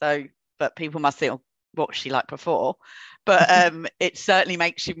calmer. So, but people must think, oh, what was she like before? But it certainly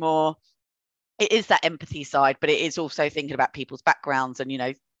makes you more, it is that empathy side, but it is also thinking about people's backgrounds and, you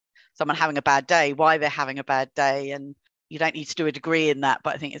know, someone having a bad day, why they're having a bad day. And you don't need to do a degree in that,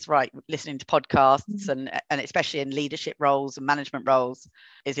 but I think it's right. Listening to podcasts and especially in leadership roles and management roles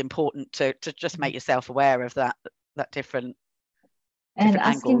is important to just make yourself aware of that different and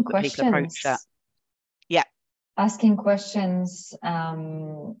asking questions. Yeah, asking questions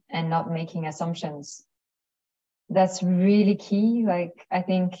and not making assumptions. That's really key. Like, I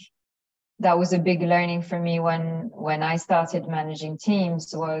think that was a big learning for me when I started managing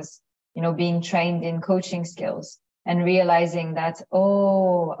teams, was, you know, being trained in coaching skills and realizing that,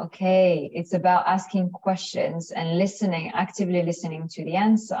 oh, okay, it's about asking questions and listening, actively listening to the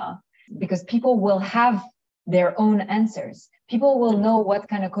answer, because people will have their own answers. People will know what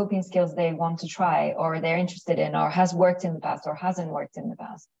kind of coping skills they want to try, or they're interested in, or has worked in the past or hasn't worked in the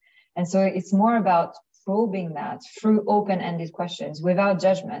past. And so it's more about probing that through open-ended questions without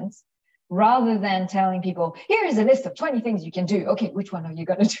judgment, rather than telling people, here is a list of 20 things you can do. Okay, which one are you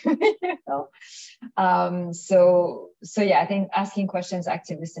going to do? You know? So yeah, I think asking questions,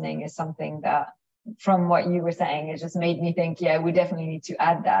 active listening is something that, from what you were saying, it just made me think, yeah, we definitely need to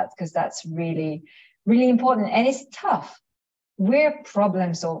add that, because that's really, really important. And it's tough. We're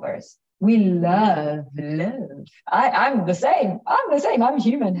problem solvers. We love. I'm the same. I'm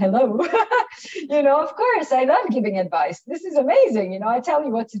human. Hello. You know, of course, I love giving advice. This is amazing. You know, I tell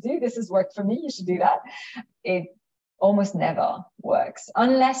you what to do. This has worked for me. You should do that. It almost never works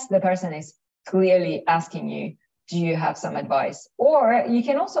unless the person is clearly asking you, do you have some advice? Or you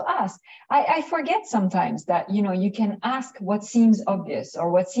can also ask. I forget sometimes that, you know, you can ask what seems obvious or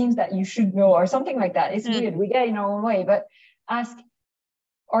what seems that you should know or something like that. It's weird. We get in our own way, but ask,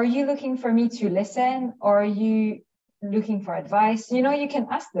 are you looking for me to listen, or are you looking for advice? You know, you can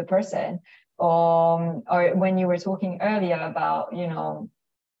ask the person. Or when you were talking earlier about, you know,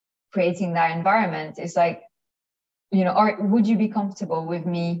 creating that environment, it's like, you know, or would you be comfortable with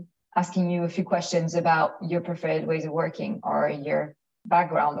me asking you a few questions about your preferred ways of working or your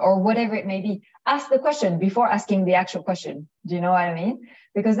background or whatever it may be? Ask the question before asking the actual question. Do you know what I mean?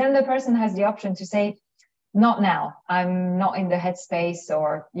 Because then the person has the option to say, not now, I'm not in the headspace,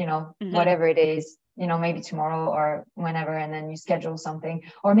 or, you know, whatever it is, you know, maybe tomorrow or whenever, and then you schedule something,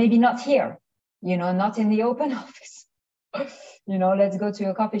 or maybe not here, you know, not in the open office, you know, let's go to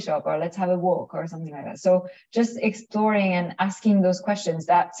a coffee shop or let's have a walk or something like that. So just exploring and asking those questions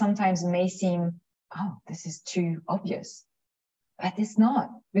that sometimes may seem, oh, this is too obvious, but it's not,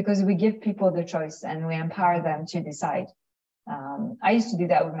 because we give people the choice and we empower them to decide. I used to do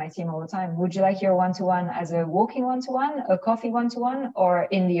that with my team all the time. Would you like your one-to-one as a walking one-to-one, a coffee one-to-one, or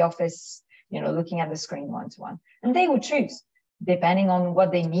in the office, you know, looking at the screen one-to-one? And they would choose depending on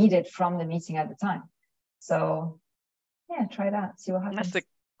what they needed from the meeting at the time. So yeah, try that, see what happens. That's a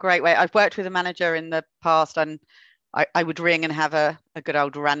great way. I've worked with a manager in the past, and I would ring and have a good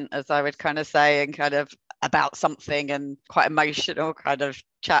old rant, as I would kind of say, and kind of about something, and quite emotional kind of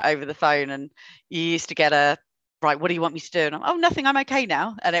chat over the phone. And you used to get a, right, what do you want me to do? And I'm, oh, nothing, I'm okay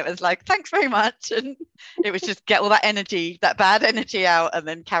now. And it was like, thanks very much. And it was just get all that energy, that bad energy out, and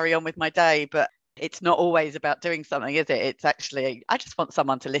then carry on with my day. But it's not always about doing something, is it? It's actually, I just want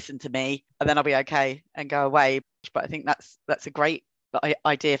someone to listen to me, and then I'll be okay and go away. But I think that's a great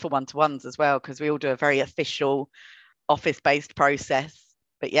idea for one-to-ones as well, because we all do a very official office-based process.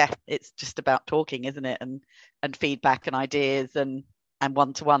 But yeah, it's just about talking, isn't it? And feedback and ideas and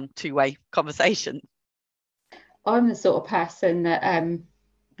one-to-one, two-way conversation. I'm the sort of person that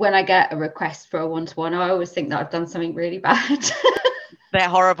when I get a request for a one-to-one, I always think that I've done something really bad. They're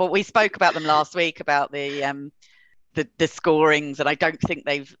horrible. We spoke about them last week about the scorings, and I don't think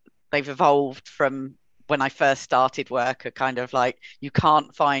they've evolved from when I first started work. Are kind of like you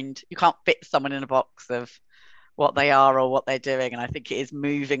can't fit someone in a box of what they are or what they're doing, and I think it is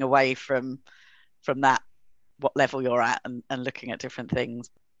moving away from that, what level you're at, and looking at different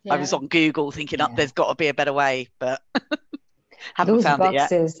things. Yeah. I was on Google thinking, there's got to be a better way, but haven't those found it yet.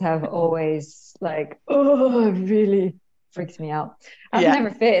 Boxes have always really freaks me out. I've never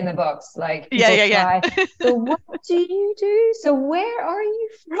fit in the box. Like try. So what do you do? So where are you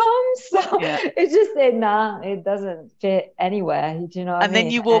from? So it's just it doesn't fit anywhere. Do you know what I mean? Then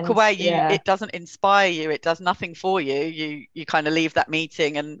you walk away. It doesn't inspire you. It does nothing for you. You kind of leave that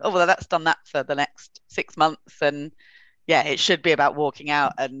meeting and well, that's done that for the next 6 months. And it should be about walking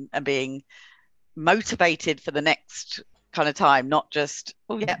out and being motivated for the next kind of time, not just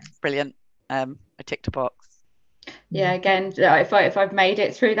brilliant. I ticked a box. Yeah, again, if I've made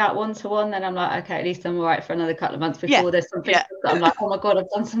it through that one-to-one, then I'm like, okay, at least I'm all right for another couple of months before there's something that I'm like, oh my God, I've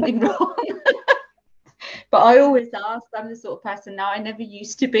done something wrong. But I always ask. I'm the sort of person now, I never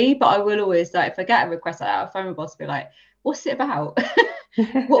used to be, but I will always, like, if I get a request like that, I'll phone my boss and be like, what's it about?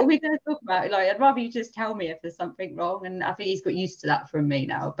 What are we going to talk about? Like, I'd rather you just tell me if there's something wrong. And I think he's got used to that from me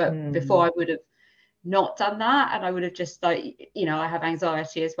now. But before, I would have not done that, and I would have just I have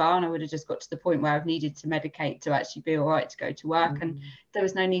anxiety as well, and I would have just got to the point where I've needed to medicate to actually be all right to go to work. And there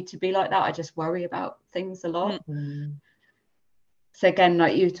was no need to be like that. I just worry about things a lot. So again,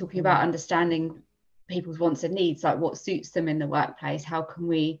 like you were talking about understanding people's wants and needs, like what suits them in the workplace, how can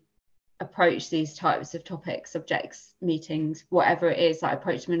we approach these types of topics, subjects, meetings, whatever it is, like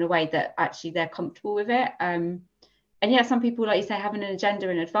approach them in a way that actually they're comfortable with it. And some people, like you say, having an agenda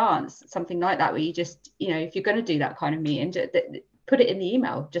in advance, something like that, where you just, if you're going to do that kind of meeting, put it in the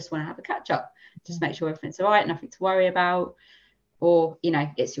email. Just want to have a catch up, just make sure everything's all right, nothing to worry about. Or,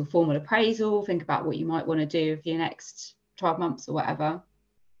 it's your formal appraisal. Think about what you might want to do for your next 12 months or whatever.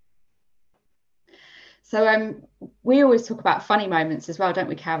 So we always talk about funny moments as well, don't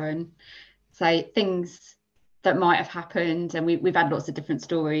we, Karen? So things that might have happened, and we've had lots of different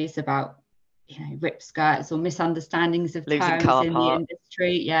stories about rip skirts or misunderstandings of losing terms in the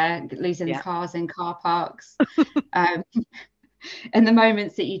industry, losing cars in car parks. And the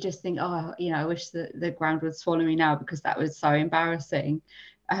moments that you just think, I wish the ground would swallow me now because that was so embarrassing.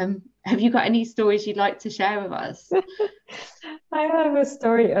 Have you got any stories you'd like to share with us? I have a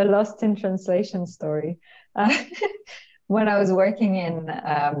story, a lost in translation story. When I was working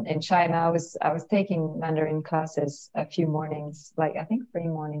in China, I was taking Mandarin classes a few mornings, like I think 3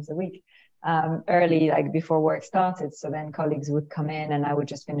 mornings a week. Early, like before work started. So then colleagues would come in and I would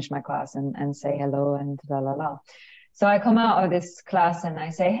just finish my class and say hello and la la la. So I come out of this class and I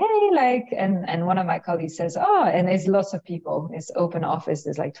say, hey, and one of my colleagues says, and there's lots of people. It's open office.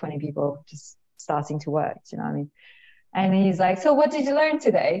 There's like 20 people just starting to work. You know what I mean? And he's like, so what did you learn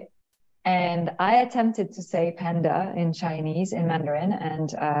today? And I attempted to say panda in Chinese, in Mandarin,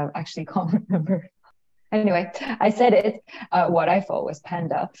 and actually can't remember. Anyway, I said it, what I thought was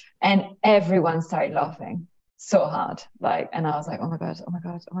panda, and everyone started laughing so hard. And I was like, oh my God, oh my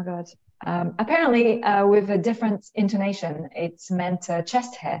God, oh my God. Apparently, with a different intonation, it's meant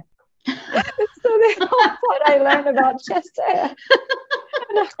chest hair. So they all thought I learned about chest hair.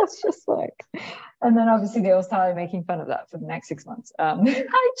 And I was just like, and then obviously they all started making fun of that for the next 6 months.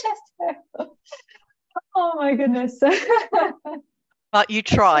 Hi, chest hair. Oh my goodness. But you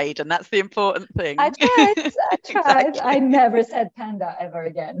tried, and that's the important thing. I tried. Exactly. I never said panda ever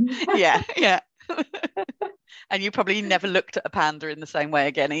again. Yeah. And you probably never looked at a panda in the same way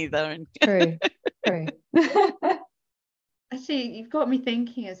again either. True. Actually, you've got me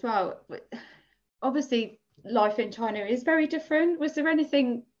thinking as well. Obviously, life in China is very different. Was there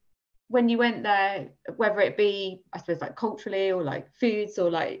anything when you went there, whether it be, I suppose, like culturally or like foods or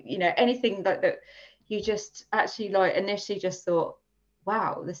like, anything that you just actually like initially just thought,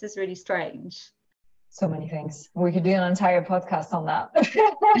 wow, this is really strange? So many things. We could do an entire podcast on that.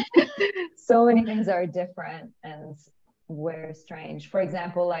 So many things are different and were strange. For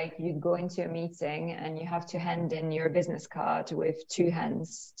example, like you'd go into a meeting and you have to hand in your business card with 2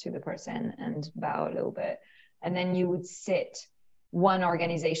 hands to the person and bow a little bit. And then you would sit one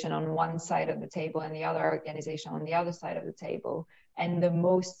organization on one side of the table and the other organization on the other side of the table. And the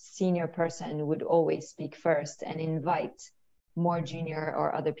most senior person would always speak first and invite more junior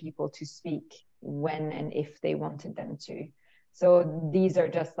or other people to speak when and if they wanted them to. So these are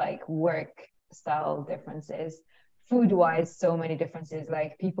just like work style differences. Food wise, so many differences.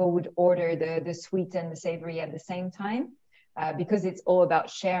 Like people would order the sweet and the savory at the same time because it's all about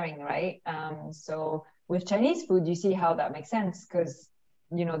sharing, right? So with Chinese food, you see how that makes sense because,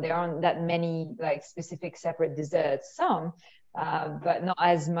 you know, there aren't that many like specific separate desserts, but not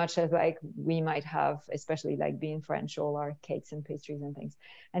as much as like we might have, especially like being French, all our cakes and pastries and things.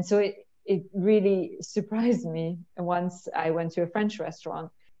 And so it really surprised me once I went to a French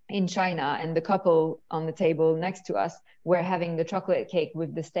restaurant in China and the couple on the table next to us were having the chocolate cake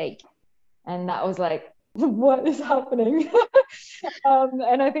with the steak. And that was like, what is happening?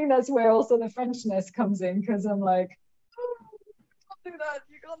 And I think that's where also the Frenchness comes in, because I'm like, do that,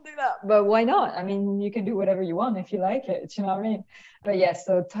 you can't do that, but why not? I mean, you can do whatever you want if you like it, you know what I mean? But yes,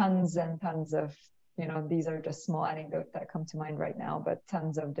 so tons and tons of, you know, these are just small anecdotes that come to mind right now, but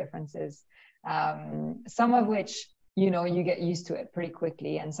tons of differences, some of which, you know, you get used to it pretty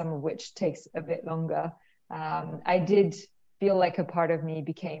quickly and some of which takes a bit longer. I did feel like a part of me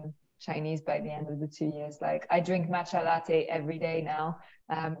became Chinese by the end of the 2 years. Like I drink matcha latte every day now.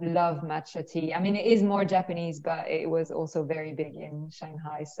 Love matcha tea. I mean, it is more Japanese, but it was also very big in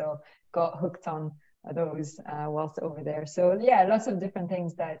Shanghai. So got hooked on those whilst over there. So yeah, lots of different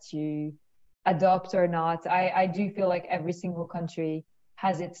things that you adopt or not. I do feel like every single country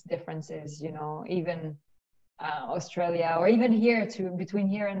has its differences, you know, even Australia or even here to between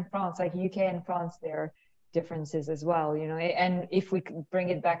here and France, like UK and France, there are differences as well, you know. And if we could bring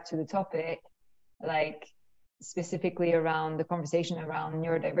it back to the topic, like specifically around the conversation around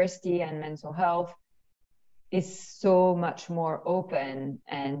neurodiversity and mental health, is so much more open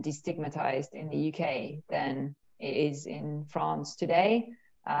and destigmatized in the UK than it is in France today.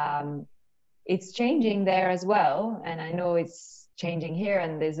 It's changing there as well, and I know it's changing here,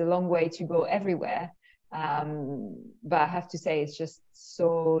 and there's a long way to go everywhere. But I have to say, it's just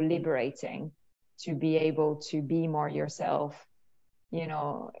so liberating to be able to be more yourself, you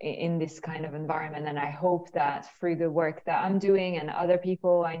know, in this kind of environment. And I hope that through the work that I'm doing and other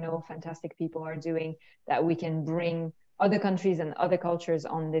people I know, fantastic people are doing, that we can bring other countries and other cultures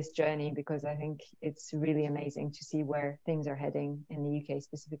on this journey, because I think it's really amazing to see where things are heading in the UK,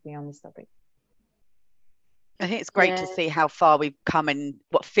 specifically on this topic. I think it's great to see how far we've come in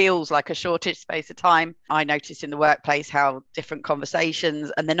what feels like a shortish space of time. I noticed in the workplace how different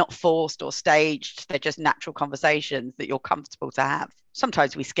conversations, and they're not forced or staged, they're just natural conversations that you're comfortable to have.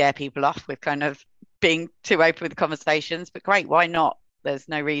 Sometimes we scare people off with kind of being too open with the conversations, but great, why not? There's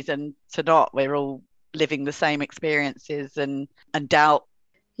no reason to not. We're all living the same experiences and doubt.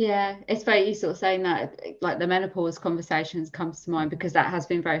 Yeah, it's very you sort of saying that, like the menopause conversations comes to mind, because that has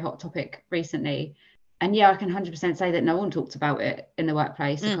been a very hot topic recently. And yeah, I can 100% say that no one talked about it in the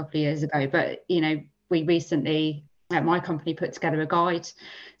workplace a couple of years ago. But, you know, we recently at my company put together a guide.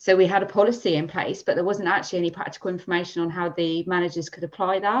 So we had a policy in place, but there wasn't actually any practical information on how the managers could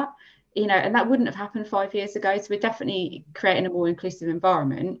apply that, you know, and that wouldn't have happened 5 years ago. So we're definitely creating a more inclusive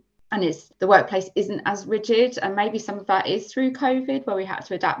environment. And it's the workplace isn't as rigid. And maybe some of that is through COVID, where we had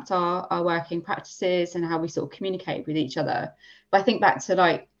to adapt our working practices and how we sort of communicate with each other. But I think back to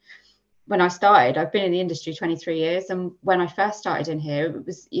like, when I started, I've been in the industry 23 years. And when I first started in here, it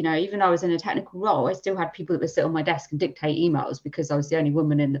was, you know, even though I was in a technical role, I still had people that would sit on my desk and dictate emails because I was the only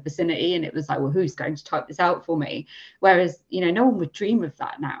woman in the vicinity. And it was like, well, who's going to type this out for me? Whereas, you know, no one would dream of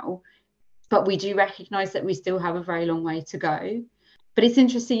that now. But we do recognise that we still have a very long way to go. But it's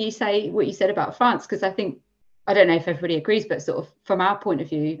interesting you say what you said about France, because I think, I don't know if everybody agrees, but sort of from our point of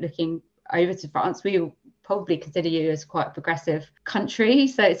view, looking over to France, we probably consider you as quite a progressive country.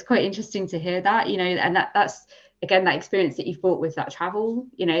 So it's quite interesting to hear that, you know, and that's again that experience that you've brought with that travel.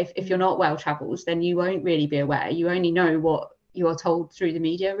 You know, if you're not well travelled, then you won't really be aware. You only know what you are told through the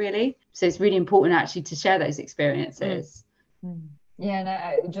media, really. So it's really important actually to share those experiences. Yeah, and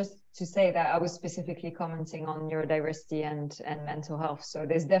I just to say that I was specifically commenting on neurodiversity and mental health. So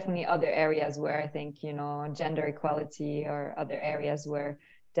there's definitely other areas where I think, you know, gender equality, or other areas where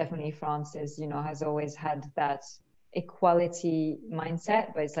definitely France is, you know, has always had that equality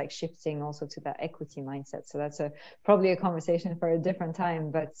mindset, but it's like shifting also to that equity mindset. So that's probably a conversation for a different time.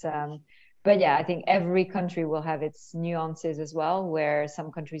 But yeah, I think every country will have its nuances as well, where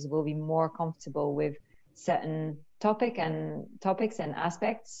some countries will be more comfortable with certain topics and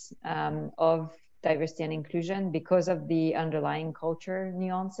aspects of diversity and inclusion because of the underlying culture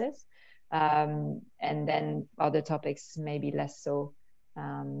nuances, and then other topics maybe less so.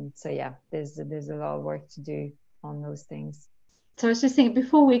 So yeah, there's a lot of work to do on those things. So I was just thinking,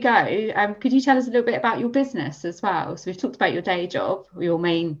 before we go, could you tell us a little bit about your business as well? So we've talked about your day job, or your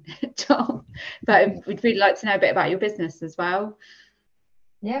main job, but we'd really like to know a bit about your business as well.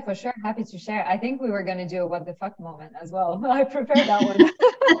 Yeah, for sure. Happy to share. I think we were going to do a what the fuck moment as well. I prepared that one.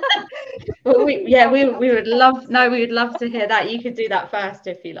 Well, we would love to hear that. You could do that first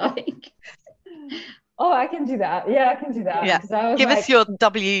if you like. Oh, I can do that. Yeah, I can do that. Yeah. Give us your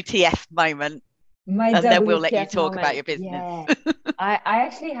WTF moment. And then we'll let you talk about your business. Yeah. I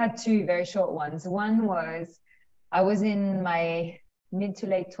actually had two very short ones. One was I was in my mid to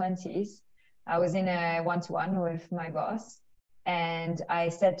late 20s. I was in a one-to-one with my boss. And I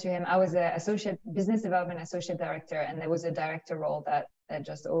said to him, I was an associate business development associate director, and there was a director role that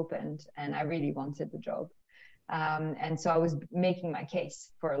just opened, and I really wanted the job. And so I was making my case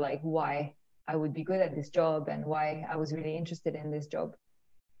for like why I would be good at this job and why I was really interested in this job.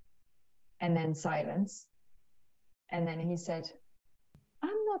 And then silence. And then he said,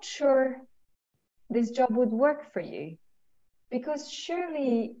 I'm not sure this job would work for you, because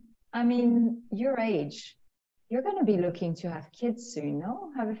surely, I mean, your age, you're going to be looking to have kids soon,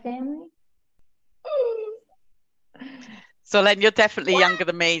 no? Have a family? So Len, you're definitely younger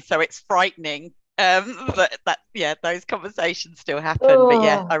than me, so it's frightening. That those conversations still happen. But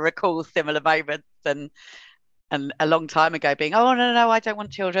yeah, I recall similar moments and a long time ago being, oh no, I don't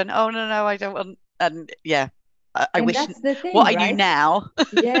want children. Oh no, I don't want. And yeah, I wish. That's the thing, what I right? knew now.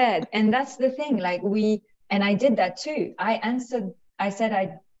 Yeah, and that's the thing. Like and I did that too. I said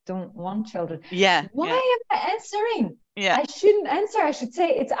I don't want children. Yeah. Why am I answering? Yeah. I shouldn't answer. I should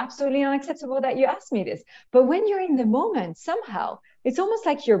say it's absolutely unacceptable that you asked me this. But when you're in the moment, somehow it's almost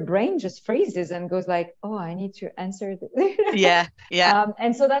like your brain just freezes and goes like, oh, I need to answer this. Yeah.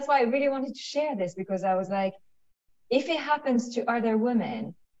 And so that's why I really wanted to share this, because I was like, if it happens to other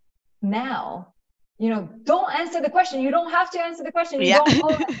women now, don't answer the question. You don't have to answer the question. You don't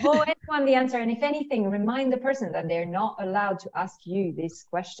owe anyone the answer. And if anything, remind the person that they're not allowed to ask you this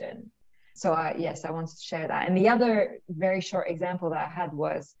question. So yes, I wanted to share that. And the other very short example that I had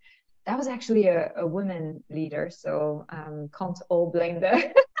was actually a woman leader. So can't all blame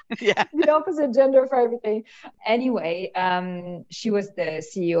the opposite gender for everything. Anyway, she was the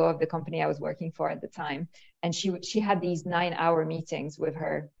CEO of the company I was working for at the time. And she had these 9-hour meetings with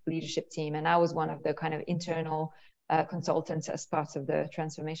her leadership team. And I was one of the kind of internal consultants as part of the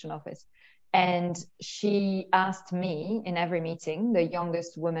transformation office. And she asked me in every meeting, the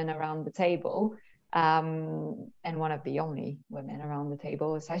youngest woman around the table, and one of the only women around the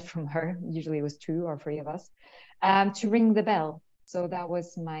table, aside from her, usually it was 2 or 3 of us, to ring the bell. So that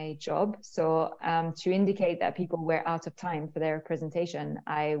was my job. So to indicate that people were out of time for their presentation,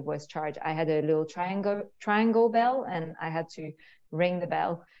 I was charged. I had a little triangle bell, and I had to ring the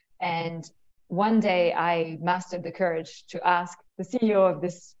bell. And one day I mastered the courage to ask the CEO of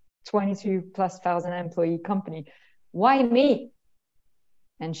this 22,000+ employee company, why me?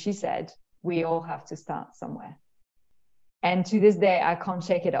 And she said, we all have to start somewhere. And to this day, I can't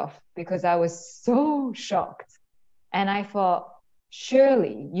shake it off, because I was so shocked. And I thought,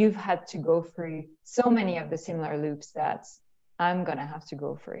 surely you've had to go through so many of the similar loops that I'm going to have to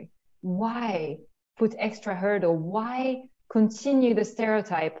go through. Why put extra hurdle? Why continue the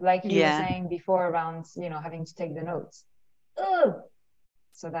stereotype, like you were saying before, around, having to take the notes? Ugh.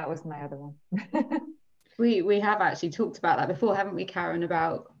 So that was my other one. We have actually talked about that before, haven't we, Karen,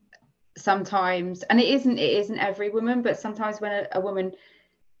 about sometimes, and it isn't every woman, but sometimes when a woman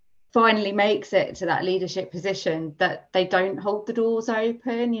finally makes it to that leadership position, that they don't hold the doors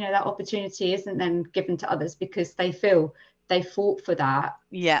open, that opportunity isn't then given to others, because they feel they fought for that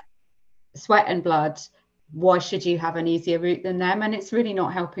sweat and blood. Why should you have an easier route than them? And it's really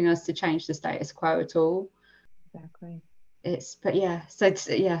not helping us to change the status quo at all. Exactly. It's remember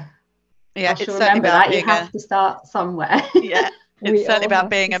that you have to start somewhere. It's certainly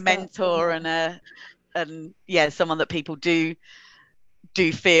about being a mentor and someone that people do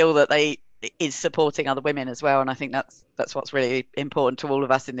feel that they is supporting other women as well. And I think that's what's really important to all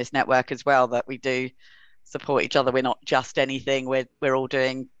of us in this network as well, that we do support each other. We're not just anything. We're all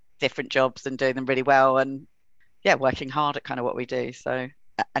doing different jobs and doing them really well, and working hard at kind of what we do. So,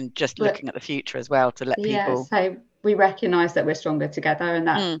 and just looking at the future as well, to let people. So we recognise that we're stronger together, and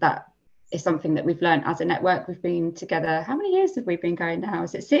that is something that we've learned as a network. We've been together. How many years have we been going now?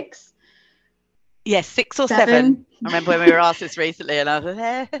 Is it 6? Yes, 6 or 7. I remember when we were asked this recently, and I was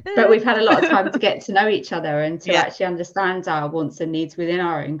like, but we've had a lot of time to get to know each other and to actually understand our wants and needs within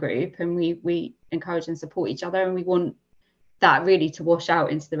our own group. And we encourage and support each other, and we want that really to wash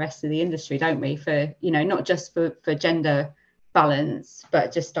out into the rest of the industry, don't we? For, not just for gender balance,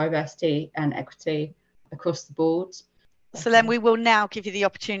 but just diversity and equity across the board. So then we will now give you the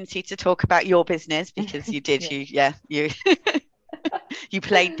opportunity to talk about your business, because you did, you you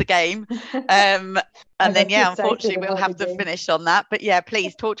played the game. And then, unfortunately, we'll have to finish on that. But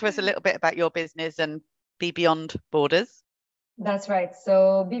please talk to us a little bit about your business and Be Beyond Borders. That's right.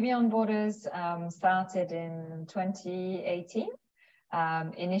 So Be Beyond Borders started in 2018,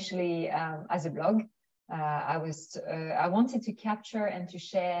 initially as a blog. I wanted to capture and to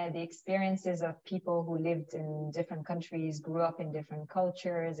share the experiences of people who lived in different countries, grew up in different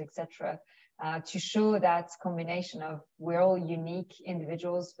cultures, etc., to show that combination of we're all unique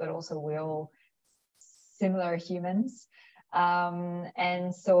individuals, but also we're all similar humans.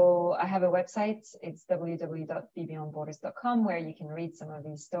 And so I have a website. It's www.bebeyondborders.com, where you can read some of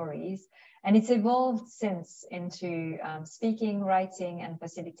these stories. And it's evolved since into speaking, writing, and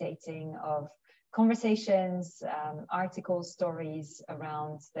facilitating of conversations, articles, stories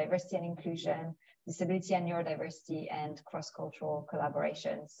around diversity and inclusion, disability and neurodiversity, and cross-cultural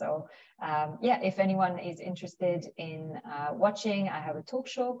collaboration. So if anyone is interested in watching, I have a talk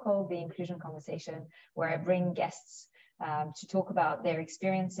show called The Inclusion Conversation, where I bring guests to talk about their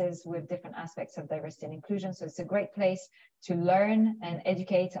experiences with different aspects of diversity and inclusion. So it's a great place to learn and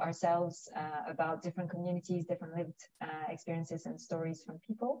educate ourselves about different communities, different lived experiences and stories from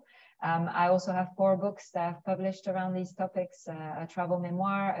people. I also have 4 books that I've published around these topics, a travel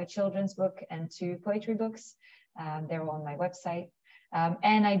memoir, a children's book, and 2 poetry books. They're all on my website.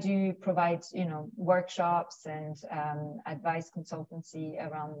 And I do provide, workshops and advice consultancy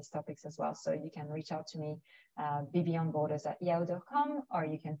around these topics as well. So you can reach out to me, bebeyondborders@yahoo.com, or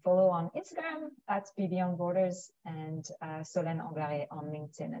you can follow on Instagram @bebeyondborders, and Solène Anglaret on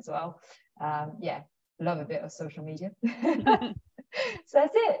LinkedIn as well. Love a bit of social media. So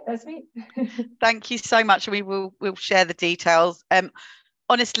that's it. That's me. Thank you so much. We'll share the details.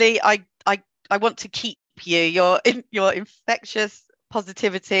 Honestly, I want to keep your infectious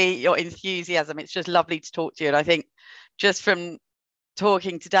positivity, your enthusiasm. It's just lovely to talk to you. And I think just from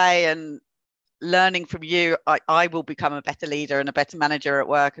talking today and learning from you, I will become a better leader and a better manager at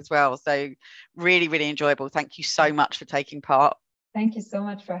work as well. So really, really enjoyable. Thank you so much for taking part. Thank you so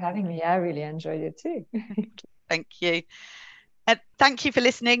much for having me. I really enjoyed it too. Thank you. And thank you for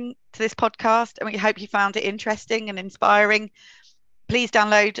listening to this podcast, and we hope you found it interesting and inspiring. Please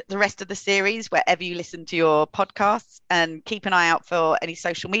download the rest of the series wherever you listen to your podcasts, and keep an eye out for any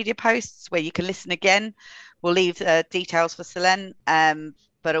social media posts where you can listen again. We'll leave details for Solène,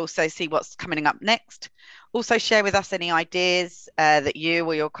 but also see what's coming up next. Also share with us any ideas that you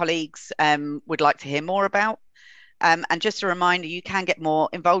or your colleagues would like to hear more about. And just a reminder, you can get more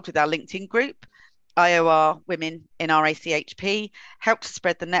involved with our LinkedIn group, IOR Women in RACHP. Help to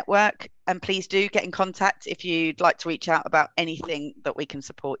spread the network, and please do get in contact if you'd like to reach out about anything that we can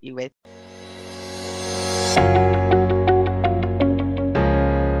support you with.